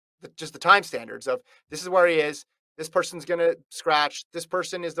just the time standards of this is where he is. This person's going to scratch. This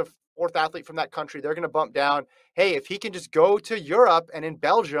person is the fourth athlete from that country. They're going to bump down. Hey, if he can just go to Europe and in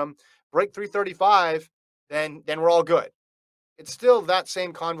Belgium, break 3:35, then we're all good. It's still that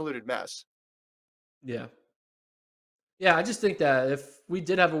same convoluted mess. Yeah. Yeah, I just think that if we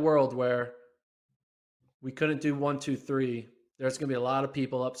did have a world where we couldn't do 1, 2, 3, there's going to be a lot of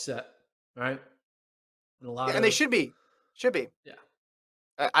people upset, right? And they should be. Yeah.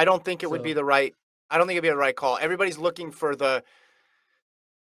 I don't think it would be the right. I don't think it'd be the right call. Everybody's looking for the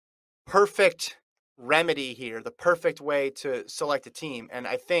perfect remedy here, the perfect way to select a team. And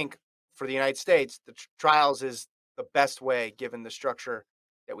I think for the United States, the trials is the best way given the structure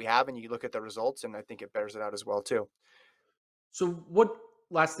that we have. And you look at the results, and I think it bears it out as well too. So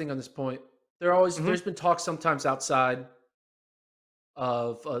last thing on this point, there's been talk sometimes outside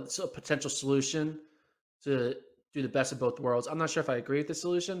of a potential solution to do the best of both worlds. I'm not sure if I agree with the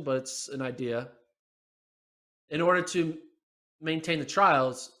solution, but it's an idea. In order to maintain the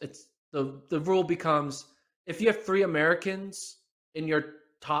trials, it's the rule becomes if you have 3 Americans in your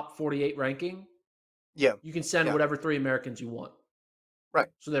top 48 ranking, Yeah. you can send Yeah. whatever 3 Americans you want. Right.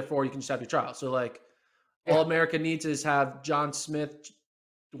 So therefore, you can just have your trial. So like, Yeah. all America needs is have John Smith,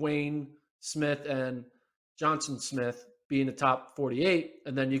 Dwayne Smith, and Johnson Smith be in the top 48,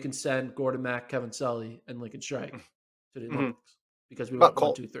 and then you can send Gordon Mack, Kevin Sully, and Lincoln Strike to the Olympics because we About went 1,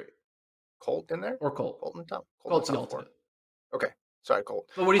 Colt? 2, 3, Colt in there? or Colt. Colt in the top? Colt's in the top 4. ultimate. Okay. Sorry, Colt.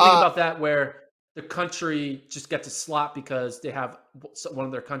 But what do you think about that where the country just gets a slot because they have one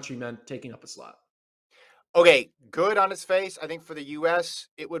of their countrymen taking up a slot? Okay, good on its face. I think for the U.S.,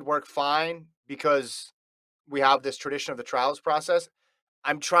 it would work fine because we have this tradition of the trials process.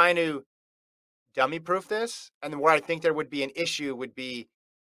 I'm trying to dummy proof this, and where I think there would be an issue would be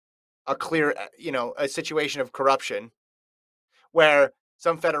a clear, a situation of corruption where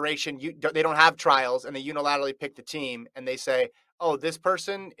some federation they don't have trials and they unilaterally pick the team and they say, "Oh, this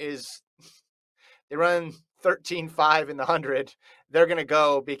person they run 13.5 in the 100. They're going to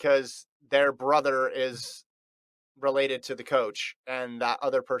go because their brother is related to the coach and that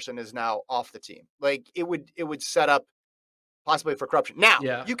other person is now off the team." Like it would set up possibly for corruption.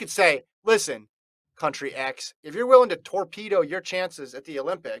 Now, you could say, listen, country X, if you're willing to torpedo your chances at the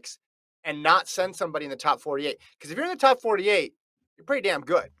Olympics and not send somebody in the top 48, because if you're in the top 48, you're pretty damn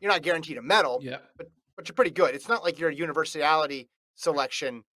good. You're not guaranteed a medal, but you're pretty good. It's not like you're a universality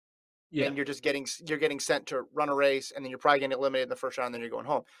selection and you're getting sent to run a race and then you're probably getting eliminated in the first round and then you're going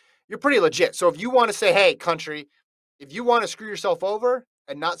home. You're pretty legit. So if you want to say, hey, country, if you want to screw yourself over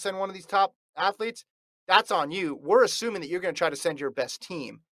and not send one of these top athletes, that's on you. We're assuming that you're going to try to send your best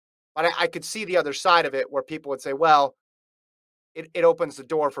team. But I could see the other side of it where people would say, well, it opens the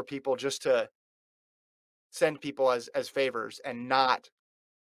door for people just to send people as favors and not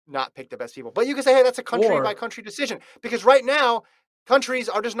pick the best people. But you can say, hey, that's a country by country decision. Because right now, countries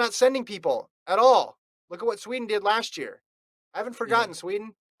are just not sending people at all. Look at what Sweden did last year. I haven't forgotten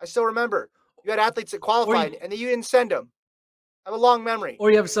Sweden. I still remember. You had athletes that qualified and then you didn't send them. I have a long memory.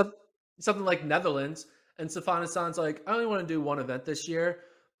 Or you have something like Netherlands, and Safana Hassan's like, I only want to do one event this year,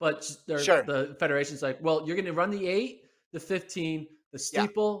 but the federation's like, well, you're going to run the 8, the 15, the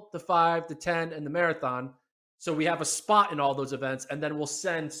steeple, the 5, the 10, and the marathon. So we have a spot in all those events, and then we'll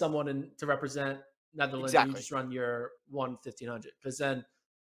send someone in to represent Netherlands, and you just run your 1/1500. Because then,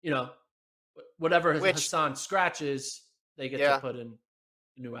 whatever Hassan scratches, they get to put in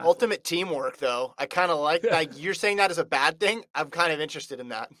a new athlete. Ultimate teamwork, though. I kind of like you're saying that as a bad thing. I'm kind of interested in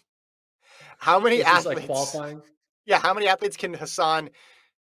that. How many athletes? Like qualifying? Yeah, how many athletes can Hassan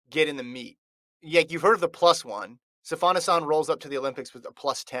get in the meet? Yeah, you've heard of the +1. Safana Hassan rolls up to the Olympics with a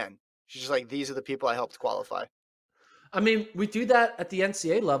 +10. She's just like, these are the people I helped qualify. I mean, we do that at the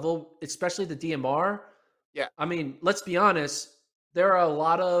NCAA level, especially the DMR. Yeah. I mean, let's be honest. There are a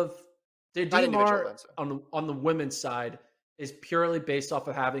lot of the DMR on the women's side is purely based off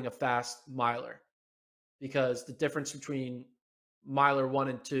of having a fast miler, because the difference between miler 1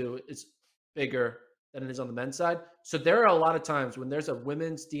 and 2 is bigger than it is on the men's side. So there are a lot of times when there's a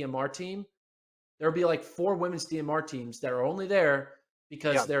women's DMR team, there'll be like 4 women's DMR teams that are only there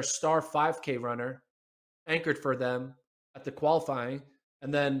because their star 5K runner anchored for them at the qualifying.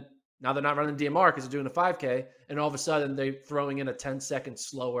 And then now they're not running DMR because they're doing a 5K. And all of a sudden they're throwing in a 10-second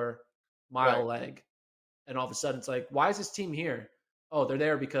slower mile leg. And all of a sudden it's like, why is this team here? Oh, they're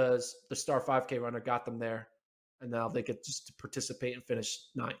there because the star 5K runner got them there. And now they get just to participate and finish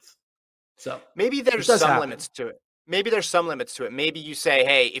 9th. So maybe there's some limits to it. Maybe you say,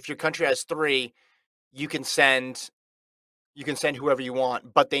 hey, if your country has 3, you can send whoever you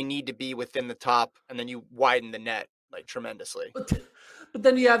want, but they need to be within the top, and then you widen the net like tremendously. But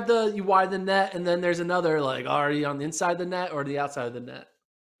then you widen the net, and then there's another, like, are you on the inside of the net or the outside of the net?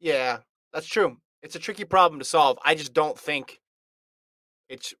 Yeah, that's true. It's a tricky problem to solve. I just don't think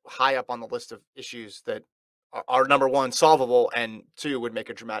it's high up on the list of issues that are number 1, solvable, and 2, would make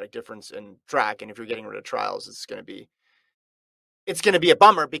a dramatic difference in track. And if you're getting rid of trials, it's going to be a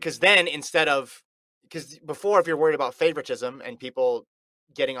bummer, because then because before, if you're worried about favoritism and people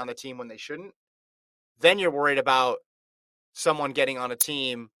getting on the team when they shouldn't, then you're worried about someone getting on a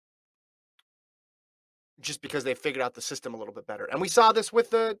team just because they figured out the system a little bit better. And we saw this with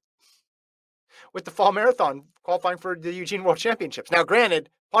the fall marathon qualifying for the Eugene World Championships. Now, granted,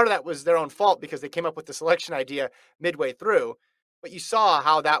 part of that was their own fault because they came up with the selection idea midway through, but you saw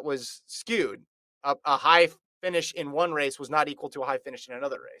how that was skewed. A high finish in one race was not equal to a high finish in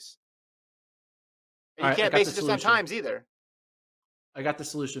another race. And you can't base it just on times either. I got the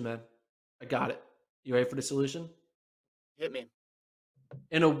solution, man. I got it. You ready for the solution? Hit me.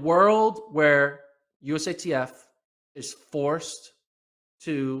 In a world where USATF is forced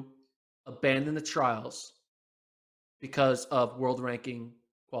to abandon the trials because of world ranking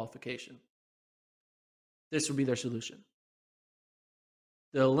qualification, this would be their solution.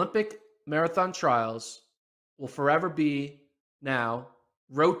 The Olympic marathon trials will forever be now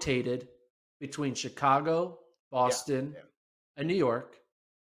rotated between Chicago, Boston, and New York.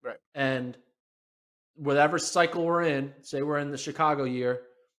 Right. And whatever cycle we're in, say we're in the Chicago year,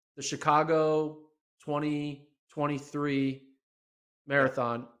 the Chicago 2023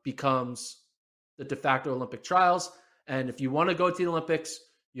 marathon becomes the de facto Olympic trials. And if you want to go to the Olympics,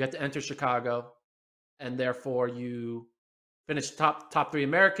 you have to enter Chicago. And therefore you finish top 3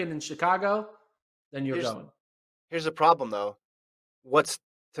 American in Chicago, then you're going. Here's the problem, though. What's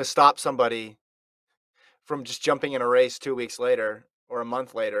to stop somebody from just jumping in a race 2 weeks later or a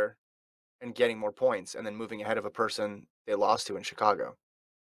month later and getting more points and then moving ahead of a person they lost to in Chicago?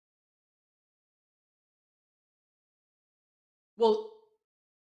 Well,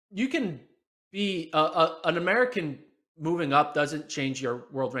 you can be an American moving up doesn't change your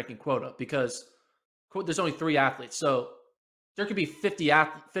world ranking quota because there's only 3 athletes. So there could be 50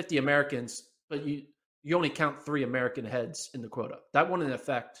 Americans, but you only count 3 American heads in the quota. That wouldn't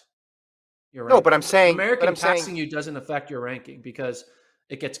affect your ranking. No, but I'm saying American passing you doesn't affect your ranking because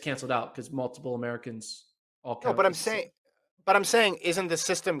it gets canceled out because multiple Americans all count. No, but I'm saying, isn't the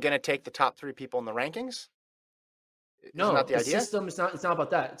system going to take the top 3 people in the rankings? No, not the idea? System is not. It's not about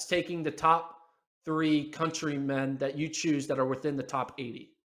that. It's taking the top 3 countrymen that you choose that are within the top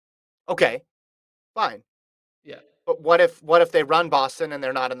 80. Okay, fine. Yeah. But what if they run Boston and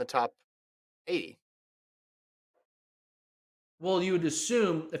they're not in the top 80? Well, you would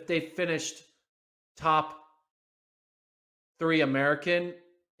assume if they finished top 3 American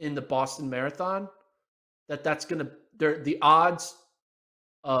in the Boston Marathon, that's going to the odds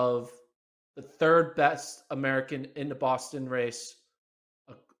of the 3rd best American in the Boston race,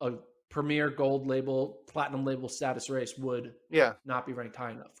 a premier gold label, platinum label status race would not be ranked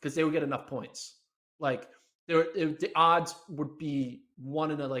high enough because they would get enough points. Like the odds would be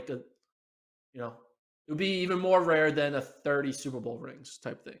 1 in it would be even more rare than a 30 Super Bowl rings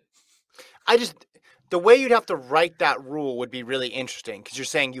type thing. The way you'd have to write that rule would be really interesting because you're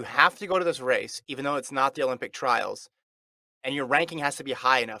saying you have to go to this race, even though it's not the Olympic trials, and your ranking has to be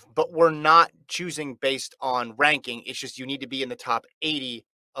high enough, but we're not choosing based on ranking. It's just you need to be in the top 80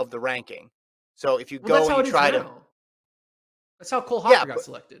 of the ranking. So if you go and you try to... That's how Cole Hocker got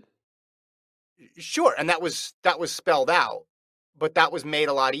selected. Sure, and that was spelled out, but that was made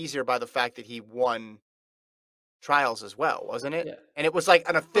a lot easier by the fact that he won trials as well, wasn't it? Yeah. And it was like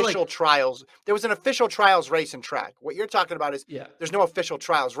an official trials. There was an official trials race in track. What you're talking about is there's no official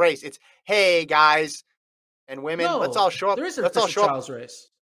trials race. It's, hey, guys and women, let's all show up. There is an official trials race.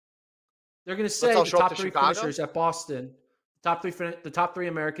 They're going to say the top 3 finishers at Boston, the top 3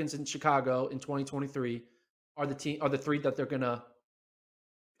 Americans in Chicago in 2023 are the 3 that they're going to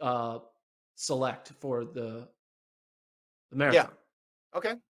select for the marathon. Yeah.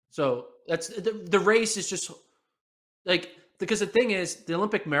 Okay. So that's the race is just like, because the thing is the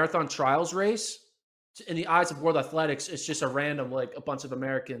Olympic marathon trials race in the eyes of World Athletics is just a random, like a bunch of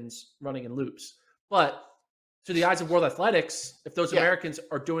Americans running in loops. But to the eyes of World Athletics, if those Americans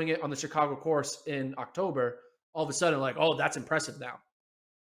are doing it on the Chicago course in October, all of a sudden like, oh, that's impressive now.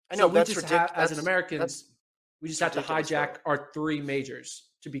 I know, so we just as an Americans, we just have to hijack our 3 majors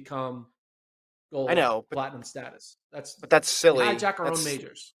to become gold, platinum status. But that's silly. We hijack our own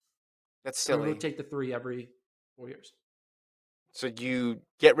majors. That's silly. We rotate the 3 every 4 years. So you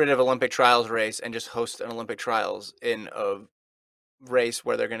get rid of Olympic trials race and just host an Olympic trials in a race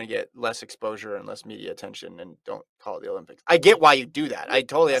where they're going to get less exposure and less media attention, and don't call it the Olympics. I get why you do that. I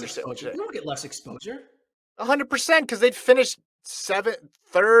totally understand. You don't get less exposure. 100%, because they'd finish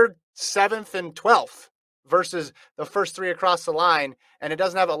 3rd, 7th, and 12th versus the first 3 across the line, and it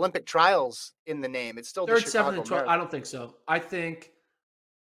doesn't have Olympic trials in the name. It's still 3rd, 7th, and 12th. I don't think so. I think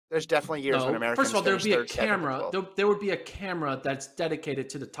there's definitely years when Americans. First of all, there would be a camera. There would be a camera that's dedicated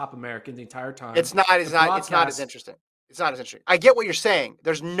to the top American the entire time. It's not as interesting. It's not as interesting. I get what you're saying.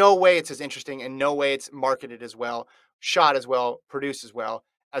 There's no way it's as interesting and no way it's marketed as well, shot as well, produced as well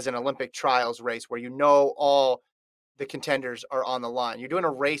as an Olympic trials race where all the contenders are on the line. You're doing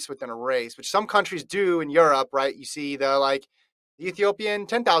a race within a race, which some countries do in Europe, right? You see the Ethiopian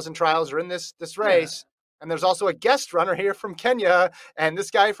 10,000 trials are in this race. Yeah. And there's also a guest runner here from Kenya and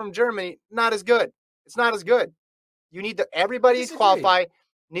this guy from Germany. Not as good. It's not as good. You need everybody qualify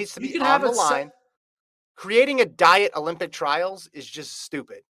needs to be on the line. Creating a diet Olympic trials is just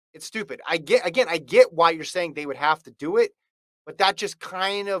stupid. It's stupid. I get why you're saying they would have to do it, but that just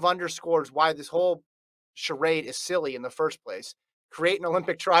kind of underscores why this whole charade is silly in the first place. Create an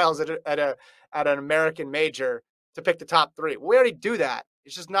Olympic trials at an American major to pick the top 3. We already do that.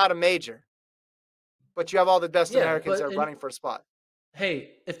 It's just not a major. But you have all the best Americans that are running for a spot.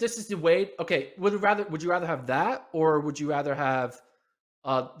 Hey, if this is the way, okay, would you rather have that, or would you rather have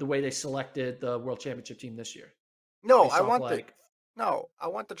the way they selected the World Championship team this year? No, I want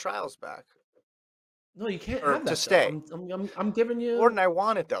the trials back. No, you can't have that to stay. I'm giving you. Gordon, I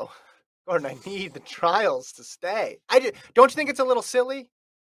want it though. Gordon, I need the trials to stay. Don't you think it's a little silly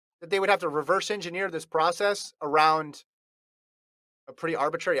that they would have to reverse engineer this process around a pretty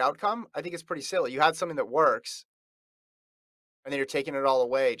arbitrary outcome? I think it's pretty silly. You had something that works, and then you're taking it all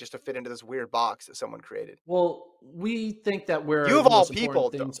away just to fit into this weird box that someone created. Well, we think that we're you of all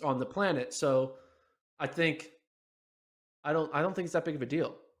people things on the planet, so I don't think it's that big of a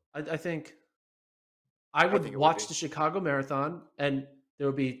deal. I think I would watch the Chicago Marathon, and there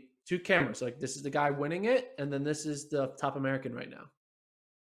would be 2 cameras. Like, this is the guy winning it, and then this is the top American right now.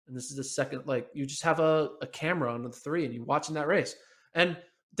 And this is the second, like, you just have a camera on the 3, and you're watching that race. And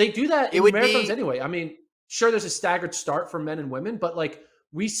they do that in marathons anyway. I mean, sure, there's a staggered start for men and women, but, like,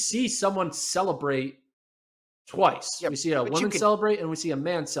 we see someone celebrate twice. Yeah, we see a woman celebrate, and we see a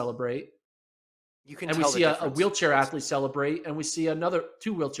man celebrate. We see a wheelchair athlete celebrate, and we see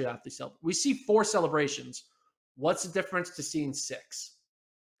 2 wheelchair athletes celebrate. We see 4 celebrations. What's the difference to seeing 6?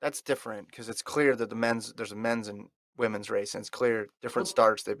 That's different because it's clear that there's a men's and women's race, and it's clear different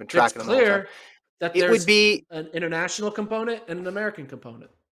starts. They've been tracking them all the time. That it would be an international component and an American component.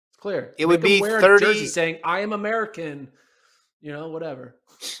 It's clear. It would be 30 jersey saying "I am American," whatever.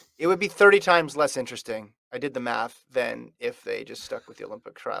 It would be 30 times less interesting. I did the math than if they just stuck with the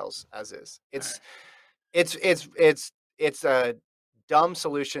Olympic trials as is. It's a dumb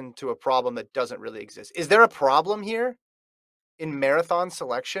solution to a problem that doesn't really exist. Is there a problem here in marathon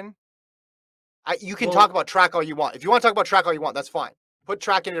selection? You can talk about track all you want. If you want to talk about track all you want, that's fine. Put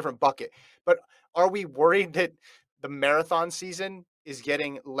track in a different bucket. But are we worried that the marathon season is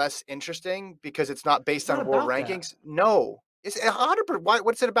getting less interesting because it's not based on world rankings? No. It's 100%.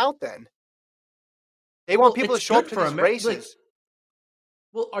 What's it about then? They want people to show up to these races.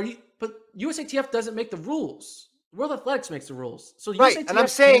 But USATF doesn't make the rules. World Athletics makes the rules. So right, USATF and I'm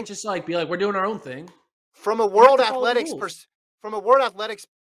saying, can't just be like, we're doing our own thing. From a World Athletics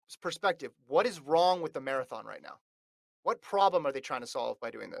perspective, what is wrong with the marathon right now? What problem are they trying to solve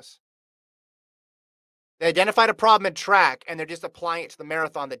by doing this? They identified a problem in track, and they're just applying it to the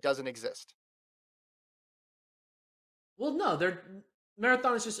marathon that doesn't exist. Well, no,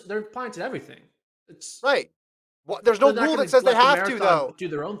 marathon is just, they're applying to everything. It's right. Well, there's no rule that says they have to, though. Do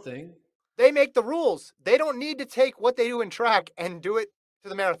their own thing. They make the rules. They don't need to take what they do in track and do it to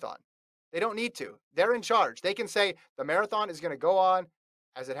the marathon. They don't need to. They're in charge. They can say the marathon is going to go on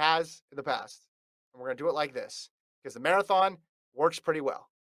as it has in the past, and we're going to do it like this because the marathon works pretty well.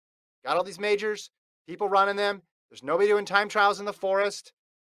 Got all these majors, people running them. There's nobody doing time trials in the forest,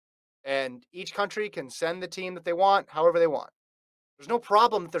 and each country can send the team that they want, however they want. There's no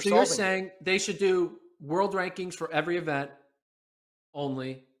problem that they're solving. So you're saying they should do world rankings for every event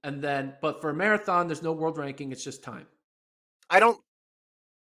only, and then, but for a marathon, there's no world ranking. It's just time.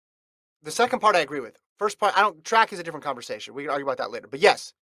 The second part I agree with. First part, track is a different conversation. We can argue about that later. But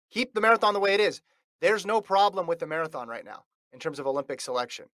yes, keep the marathon the way it is. There's no problem with the marathon right now in terms of Olympic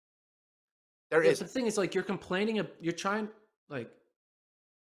selection. There is. The thing is, you're complaining, you're trying,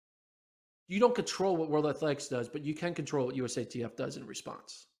 you don't control what World Athletics does, but you can control what USATF does in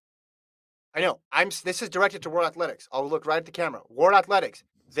response. I know. This is directed to World Athletics. I'll look right at the camera. World Athletics.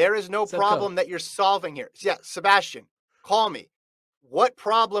 There is no problem that you're solving here. Yeah, Sebastian, call me. What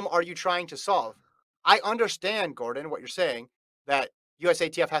problem are you trying to solve? I understand, Gordon, what you're saying, that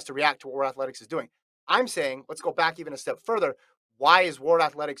USATF has to react to what World Athletics is doing. I'm saying, let's go back even a step further. Why is World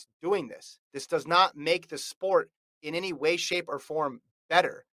Athletics doing this? This does not make the sport in any way, shape, or form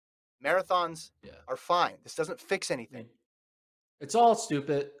better. Marathons are fine. This doesn't fix anything. It's all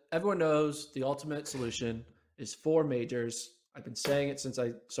stupid. Everyone knows the ultimate solution is 4 majors. I've been saying it since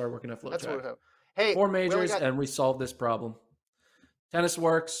I started working at FloTrack. Hey, 4 majors, and we solve this problem. Tennis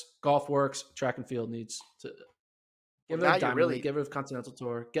works, golf works, track and field needs to get rid of Diamond League, get rid of Continental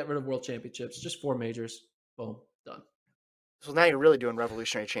Tour, get rid of World Championships, just 4 majors. Boom, done. So now you're really doing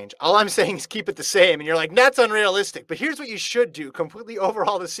revolutionary change. All I'm saying is keep it the same. And you're like, that's unrealistic. But here's what you should do. Completely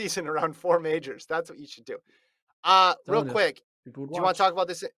overhaul the season around 4 majors. That's what you should do. Real quick, do you want to talk about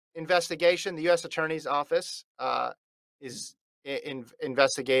this investigation? The U.S. Attorney's Office is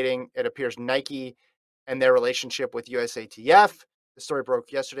investigating, it appears, Nike and their relationship with USATF. The story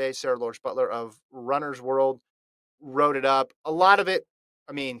broke yesterday. Sarah Lorch Butler of Runner's World wrote it up. A lot of it,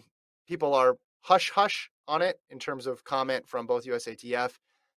 I mean, people are hush-hush on it in terms of comment from both USATF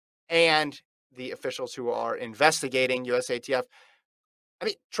and the officials who are investigating USATF. I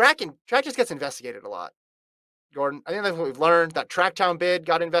mean, track just gets investigated a lot, Gordon. I think that's what we've learned. That Tracktown bid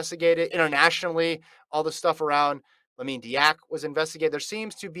got investigated internationally. All the stuff around Lamine Diak was investigated. There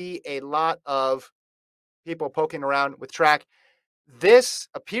seems to be a lot of people poking around with track. This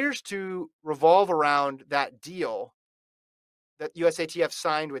appears to revolve around that deal that USATF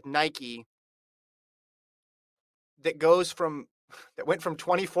signed with Nike that went from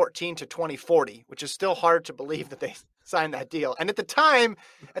 2014 to 2040, which is still hard to believe that they signed that deal. And at the time,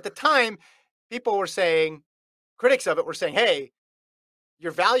 people were saying, critics of it were saying, hey,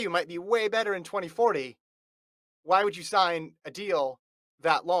 your value might be way better in 2040. Why would you sign a deal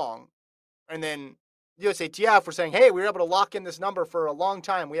that long? And then USATF were saying, hey, we were able to lock in this number for a long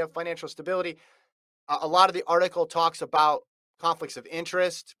time. We have financial stability. A lot of the article talks about conflicts of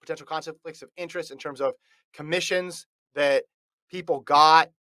interest, potential conflicts of interest in terms of commissions that people got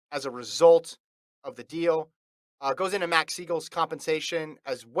as a result of the deal. Goes into Max Siegel's compensation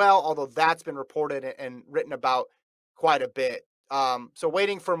as well, although that's been reported and written about quite a bit. So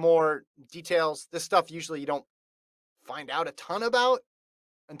waiting for more details. This stuff usually you don't find out a ton about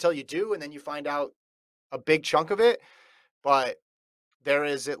until you do, and then you find out a big chunk of it. But there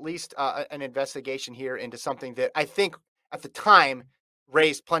is at least an investigation here into something that I think at the time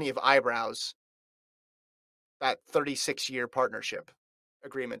raised plenty of eyebrows, that 36-year partnership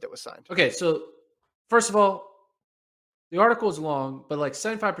agreement that was signed. Okay, so first of all, the article is long, but like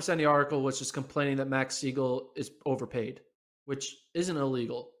 75% of the article was just complaining that Max Siegel is overpaid, which isn't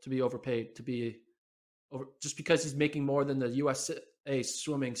illegal to be overpaid, just because he's making more than the USA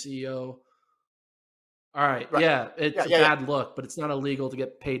swimming CEO. All right. Yeah, it's a bad look, but it's not illegal to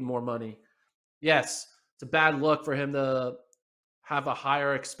get paid more money. Yes, it's a bad look for him to have a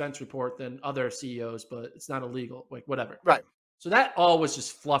higher expense report than other CEOs, but it's not illegal. Like, whatever. Right. So that all was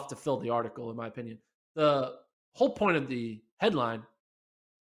just fluff to fill the article, in my opinion. The whole point of the headline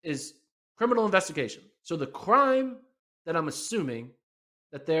is criminal investigation. So the crime that I'm assuming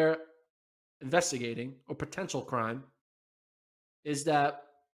that they're investigating, or potential crime, is that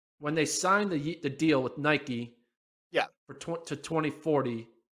when they signed the deal with Nike to 2040,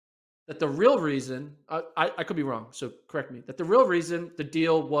 that the real reason, I could be wrong, so correct me, that the real reason the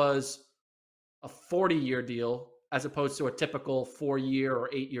deal was a 40-year deal as opposed to a typical 4-year or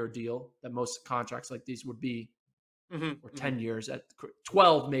 8-year deal that most contracts like these would be, or 10 years, at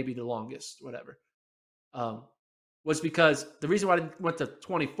 12 maybe the longest, whatever, was because the reason why they went to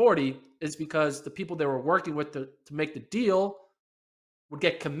 2040 is because the people they were working with to make the deal would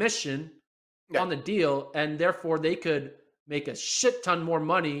get commission on the deal, and therefore they could make a shit ton more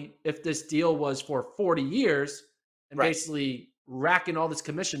money if this deal was for 40 years and basically racking all this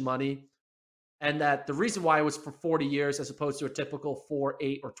commission money. And that the reason why it was for 40 years as opposed to a typical 4,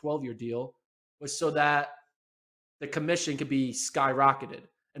 8, or 12-year deal was so that the commission could be skyrocketed.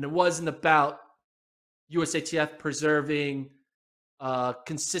 And it wasn't about USATF preserving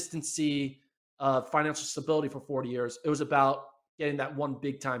consistency, financial stability for 40 years. It was about getting that one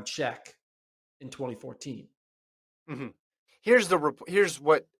big-time check in 2014. Mm-hmm. Here's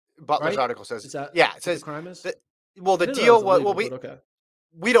what Butler's article says. Is that it says the crime is? The deal was okay.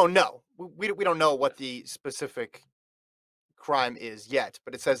 We don't know. We don't know what the specific crime is yet,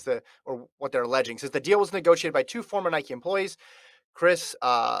 but it says or what they're alleging. It says the deal was negotiated by two former Nike employees, Chris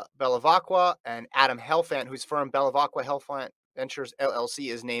Belavacqua and Adam Helfand, whose firm Belavacqua Helfand Ventures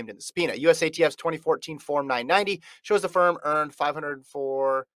LLC is named in the subpoena. USATF's 2014 Form 990 shows the firm earned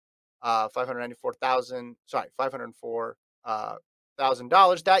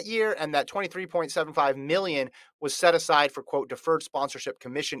 $504,000 that year, and that $23.75 million was set aside for, quote, deferred sponsorship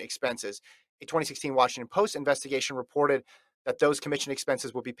commission expenses. A 2016 Washington Post investigation reported that those commission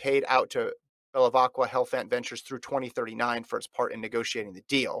expenses will be paid out to Belavacqua Helfand Ventures through 2039 for its part in negotiating the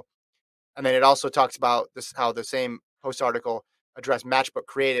deal. And then it also talks about how the same Post article addressed Matchbook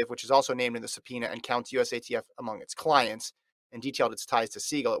Creative, which is also named in the subpoena and counts USATF among its clients, and detailed its ties to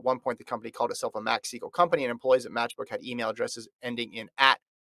Siegel. At one point, the company called itself a Max Siegel company, and employees at Matchbook had email addresses ending in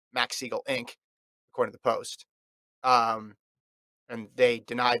 @Max Siegel Inc., according to the Post. And they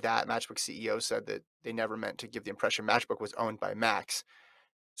denied that. Matchbook CEO said that they never meant to give the impression Matchbook was owned by Max.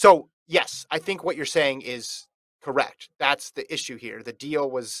 So, yes, I think what you're saying is correct. That's the issue here. The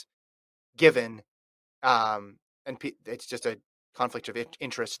deal was given, and it's just a conflict of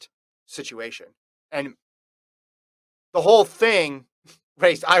interest situation. And the whole thing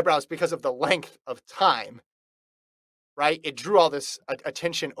raised eyebrows because of the length of time. right? It drew all this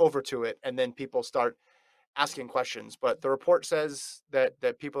attention over to it, and then people start asking questions. But the report says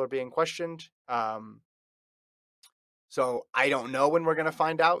that people are being questioned. So I don't know when we're going to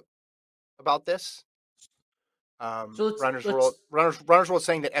find out about this. So Runners World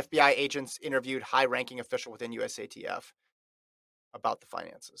saying that FBI agents interviewed high-ranking official within USATF about the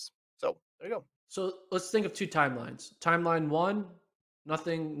finances. So there you go. So let's think of two timelines. Timeline one,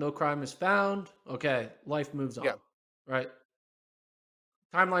 no crime is found. Okay, life moves on. Yeah. Right.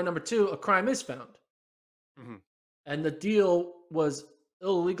 Timeline number two, a crime is found. Mm-hmm. And the deal was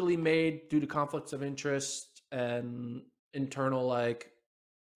illegally made due to conflicts of interest and internal, like,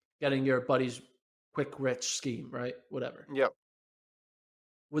 getting your buddy's quick rich scheme, right? Whatever. Yep.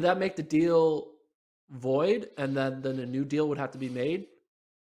 Would that make the deal void, and then a new deal would have to be made?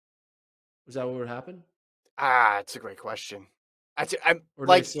 Is that what would happen? It's a great question. I'm Or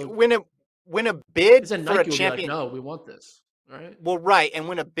like still... when a bid for a champion. Like, no, we want this, right? Well, right, and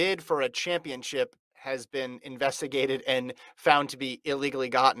when a bid for a championship has been investigated and found to be illegally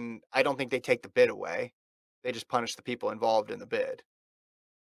gotten, I don't think they take the bid away. They just punish the people involved in the bid.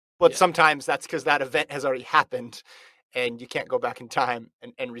 But sometimes that's because that event has already happened, and you can't go back in time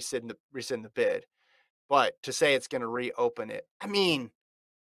and rescind the bid. But to say it's going to reopen it, I mean,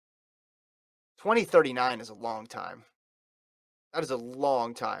 2039 is a long time. That is a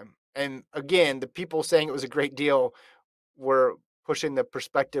long time. And again, the people saying it was a great deal were pushing the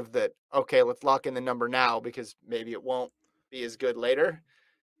perspective that, okay, let's lock in the number now because maybe it won't be as good later.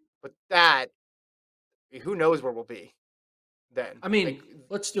 But who knows where we'll be then? I mean,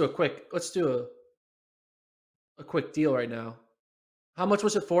 let's do a quick deal right now. How much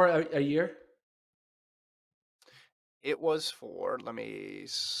was it for a year? It was for, let me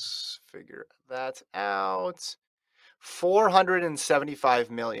figure that out,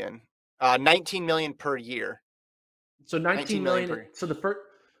 475 million, 19 million per year. So 19 million. So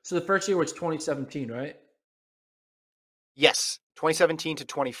the first year was 2017, right? Yes, 2017 to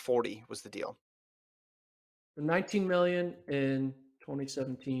 2040 was the deal. 19 million in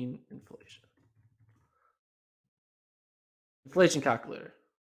 2017 inflation. Inflation calculator.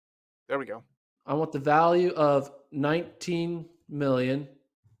 There we go. I want the value of 19 million.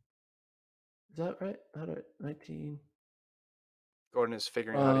 Is that right? 19. Gordon is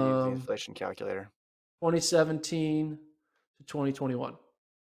figuring out how to use the inflation calculator. 2017 to 2021.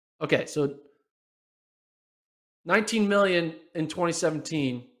 Okay, so 19 million in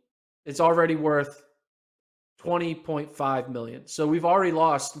 2017 is already worth 20.5 million. So we've already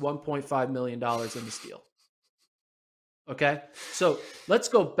lost $1.5 million in this deal. Okay, so let's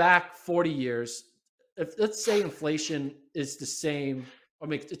go back 40 years. Let's say inflation is the same. I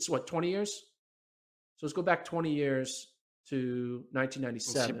mean, it's what, 20 years? So let's go back 20 years to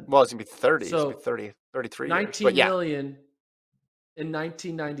 1997. Well, it's going to be 30. So it's going to be 33 19 years. Million in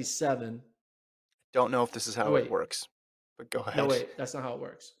 1997. Don't know if this is how it works, but go ahead. No, wait, that's not how it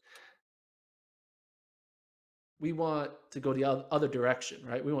works. We want to go the other direction,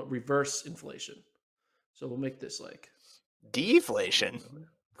 right? We want reverse inflation. So we'll make this like deflation.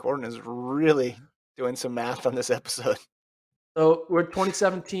 Gordon is really doing some math on this episode. So we're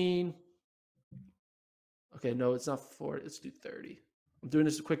 2017. Okay, no, it's not 40. Let's do 30. I'm doing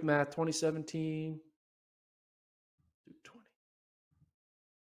this quick math. 2017. Do 20.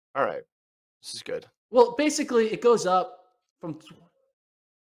 All right. This is good. Well, basically, it goes up from.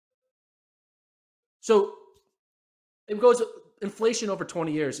 So it goes. Inflation over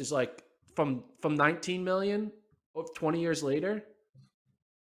 20 years is like from 19 million. 20 years later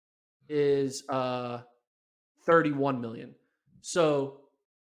is 31 million. So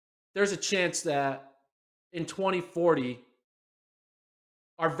there's a chance that in 2040,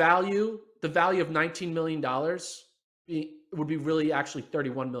 the value of $19 million would be really actually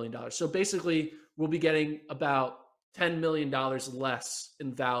 $31 million. So basically, we'll be getting about $10 million less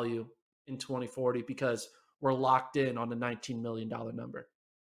in value in 2040 because we're locked in on the $19 million number.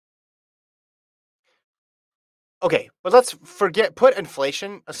 Okay, but let's put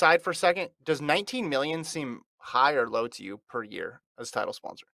inflation aside for a second. Does 19 million seem high or low to you per year as title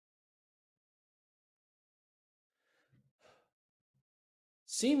sponsor?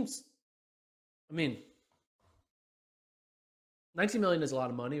 Seems, I mean, 19 million is a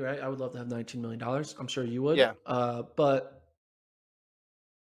lot of money, right? I would love to have $19 million. I'm sure you would. Yeah. But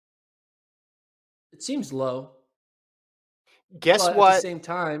it seems low. Guess but what? At the same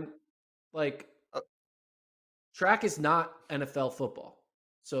time, like, track is not NFL football.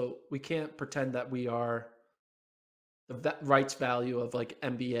 So we can't pretend that we are the rights value of like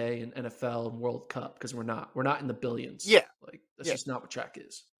NBA and NFL and World Cup because we're not. We're not in the billions. Yeah. Like, that's just not what track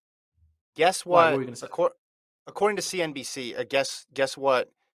is. Guess what? Why, what were we going to say? according to CNBC, guess what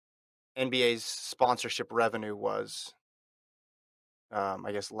NBA's sponsorship revenue was?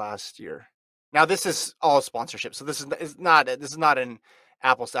 I guess last year. Now this is all sponsorship, so this is not an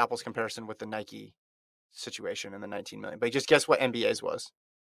apples to apples comparison with the Nike situation and the 19 million. But just guess what NBA's was?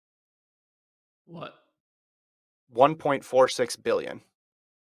 What? 1.46 billion.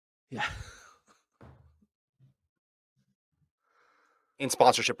 Yeah. In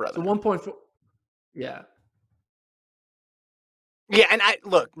sponsorship revenue. So 1.4. Yeah. Yeah, and I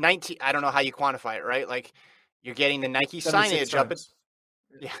look 19. I don't know how you quantify it, right? Like you're getting the Nike signage up at.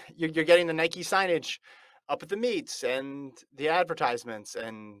 Yeah, you're getting the Nike signage up at the meets and the advertisements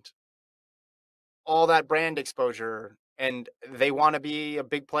and all that brand exposure. And they want to be a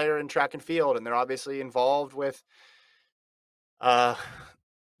big player in track and field, and they're obviously involved with,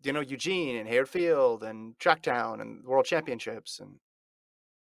 Eugene and Hayward Field and Tracktown and World Championships, and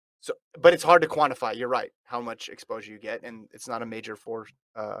so. But it's hard to quantify. You're right, how much exposure you get, and it's not a major four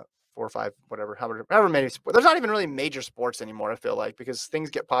or five, whatever, however many. There's not even really major sports anymore. I feel like because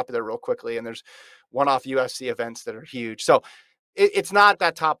things get popular real quickly, and there's one-off UFC events that are huge. So it's not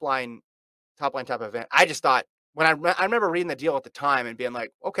that top line type of event. I just thought when I remember reading the deal at the time and being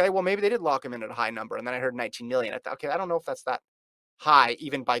like, okay, well maybe they did lock him in at a high number, and then I heard 19 million. I thought, okay, I don't know if that's that high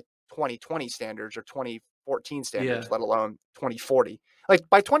even by 2020 standards or 2014 standards, let alone 2040. Like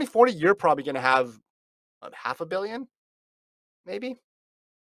by 2040, you're probably going to have $500 million, maybe.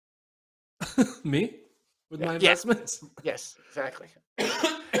 Me with my investments. Yes, exactly. Yeah,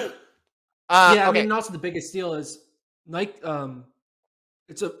 okay. I mean, and also the biggest deal is Nike.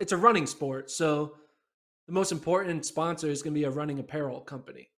 It's a running sport, so the most important sponsor is going to be a running apparel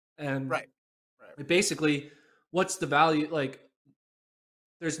company, and right. Basically, what's the value? Like,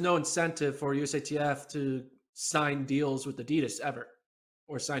 there's no incentive for USATF to sign deals with Adidas ever,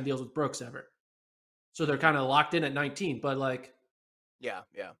 or sign deals with Brooks ever. So they're kind of locked in at 19. But like, yeah.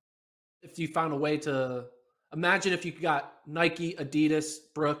 If you found a way to imagine if you got Nike, Adidas,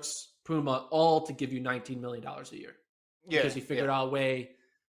 Brooks, Puma all to give you $19 million a year. Because you figured out a way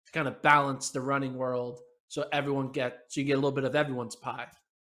to kind of balance the running world so you get a little bit of everyone's pie.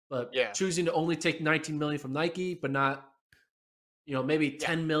 But choosing to only take 19 million from Nike, but not, maybe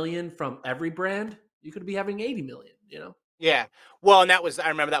 10 million from every brand, you could be having 80 million, Yeah. Well, and I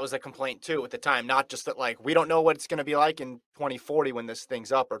remember that was a complaint too at the time, not just that like, we don't know what it's going to be like in 2040 when this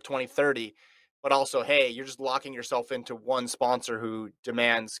thing's up or 2030, but also, hey, you're just locking yourself into one sponsor who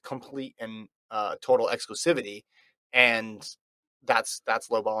demands complete and total exclusivity. And that's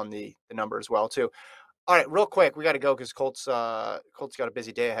lowballing the number as well too. All right, real quick, we got to go because Colt's got a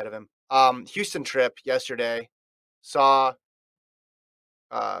busy day ahead of him. Houston trip yesterday saw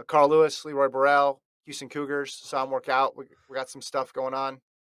Carl Lewis, Leroy Burrell, Houston Cougars, saw him work out. We got some stuff going on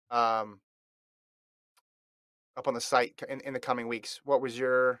up on the site in the coming weeks. What was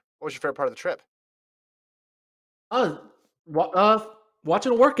your favorite part of the trip?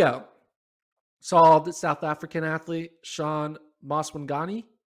 Watching a workout. Saw the South African athlete Sean Moswangani.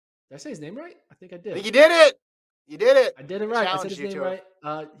 Did I say his name right? I think I did. I think you did it. You did it. I did it right. I said his name right.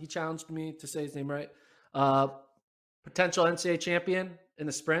 He challenged me to say his name right. Potential NCAA champion in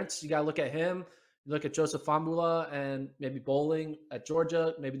the sprints. You got to look at him. You look at Joseph Fambula and maybe Bowling at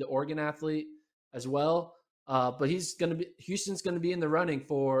Georgia, maybe the Oregon athlete as well. But Houston's going to be in the running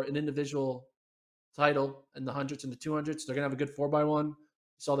for an individual title in the 100s and the 200s. They're going to have a good 4x1. You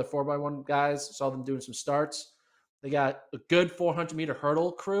saw their 4x1 guys. Saw them doing some starts. They got a good 400-meter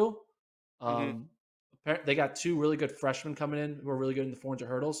hurdle crew. They got two really good freshmen coming in who are really good in the 400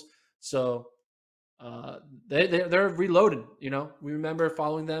 hurdles. So they're reloaded. We remember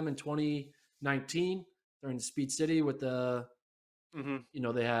following them in 2019 during the Speed City with the,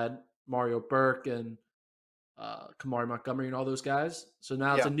 they had Mario Burke and Kamari Montgomery and all those guys. So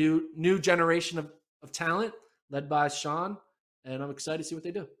now it's a new generation of talent led by Sean, and I'm excited to see what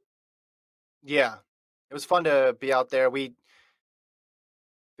they do. Yeah, it was fun to be out there. We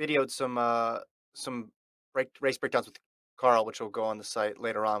videoed some race breakdowns with Carl, which will go on the site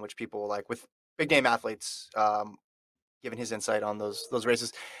later on, which people will like, with big name athletes, giving his insight on those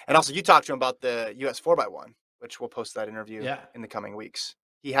races. And also you talked to him about the US 4x1, which we'll post that interview in the coming weeks.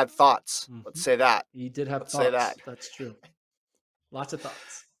 He had thoughts. Let's say that. He did have thoughts. Say that. That's true. Lots of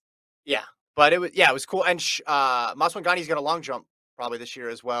thoughts. Yeah. But it was cool. And Maswangani's got a long jump probably this year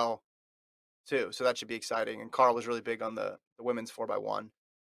as well, too. So that should be exciting. And Carl was really big on the women's 4x1,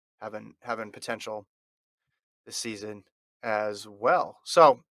 having potential this season as well.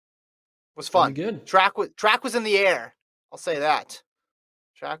 So it was fun. Really good. Track was in the air. I'll say that.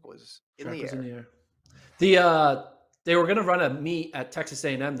 Track was in the air. They were going to run a meet at Texas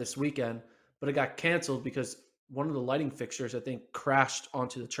A&M this weekend, but it got canceled because one of the lighting fixtures, I think, crashed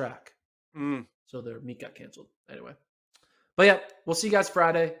onto the track. Mm. So their meet got canceled. Anyway. But yeah, we'll see you guys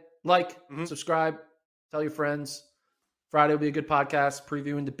Friday. Subscribe, tell your friends. Friday will be a good podcast,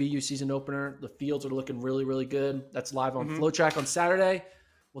 previewing the BU season opener. The fields are looking really, really good. That's live on FloTrack on Saturday.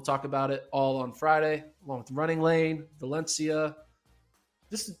 We'll talk about it all on Friday, along with Running Lane, Valencia.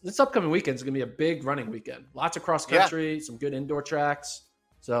 This upcoming weekend is going to be a big running weekend. Lots of cross country, some good indoor tracks.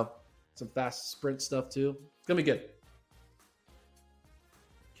 So some fast sprint stuff too. It's going to be good.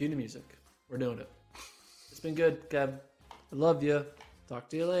 Cue the music. We're doing it. It's been good, Kev. I love you. Talk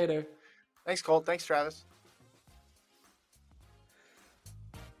to you later. Thanks, Colt. Thanks, Travis.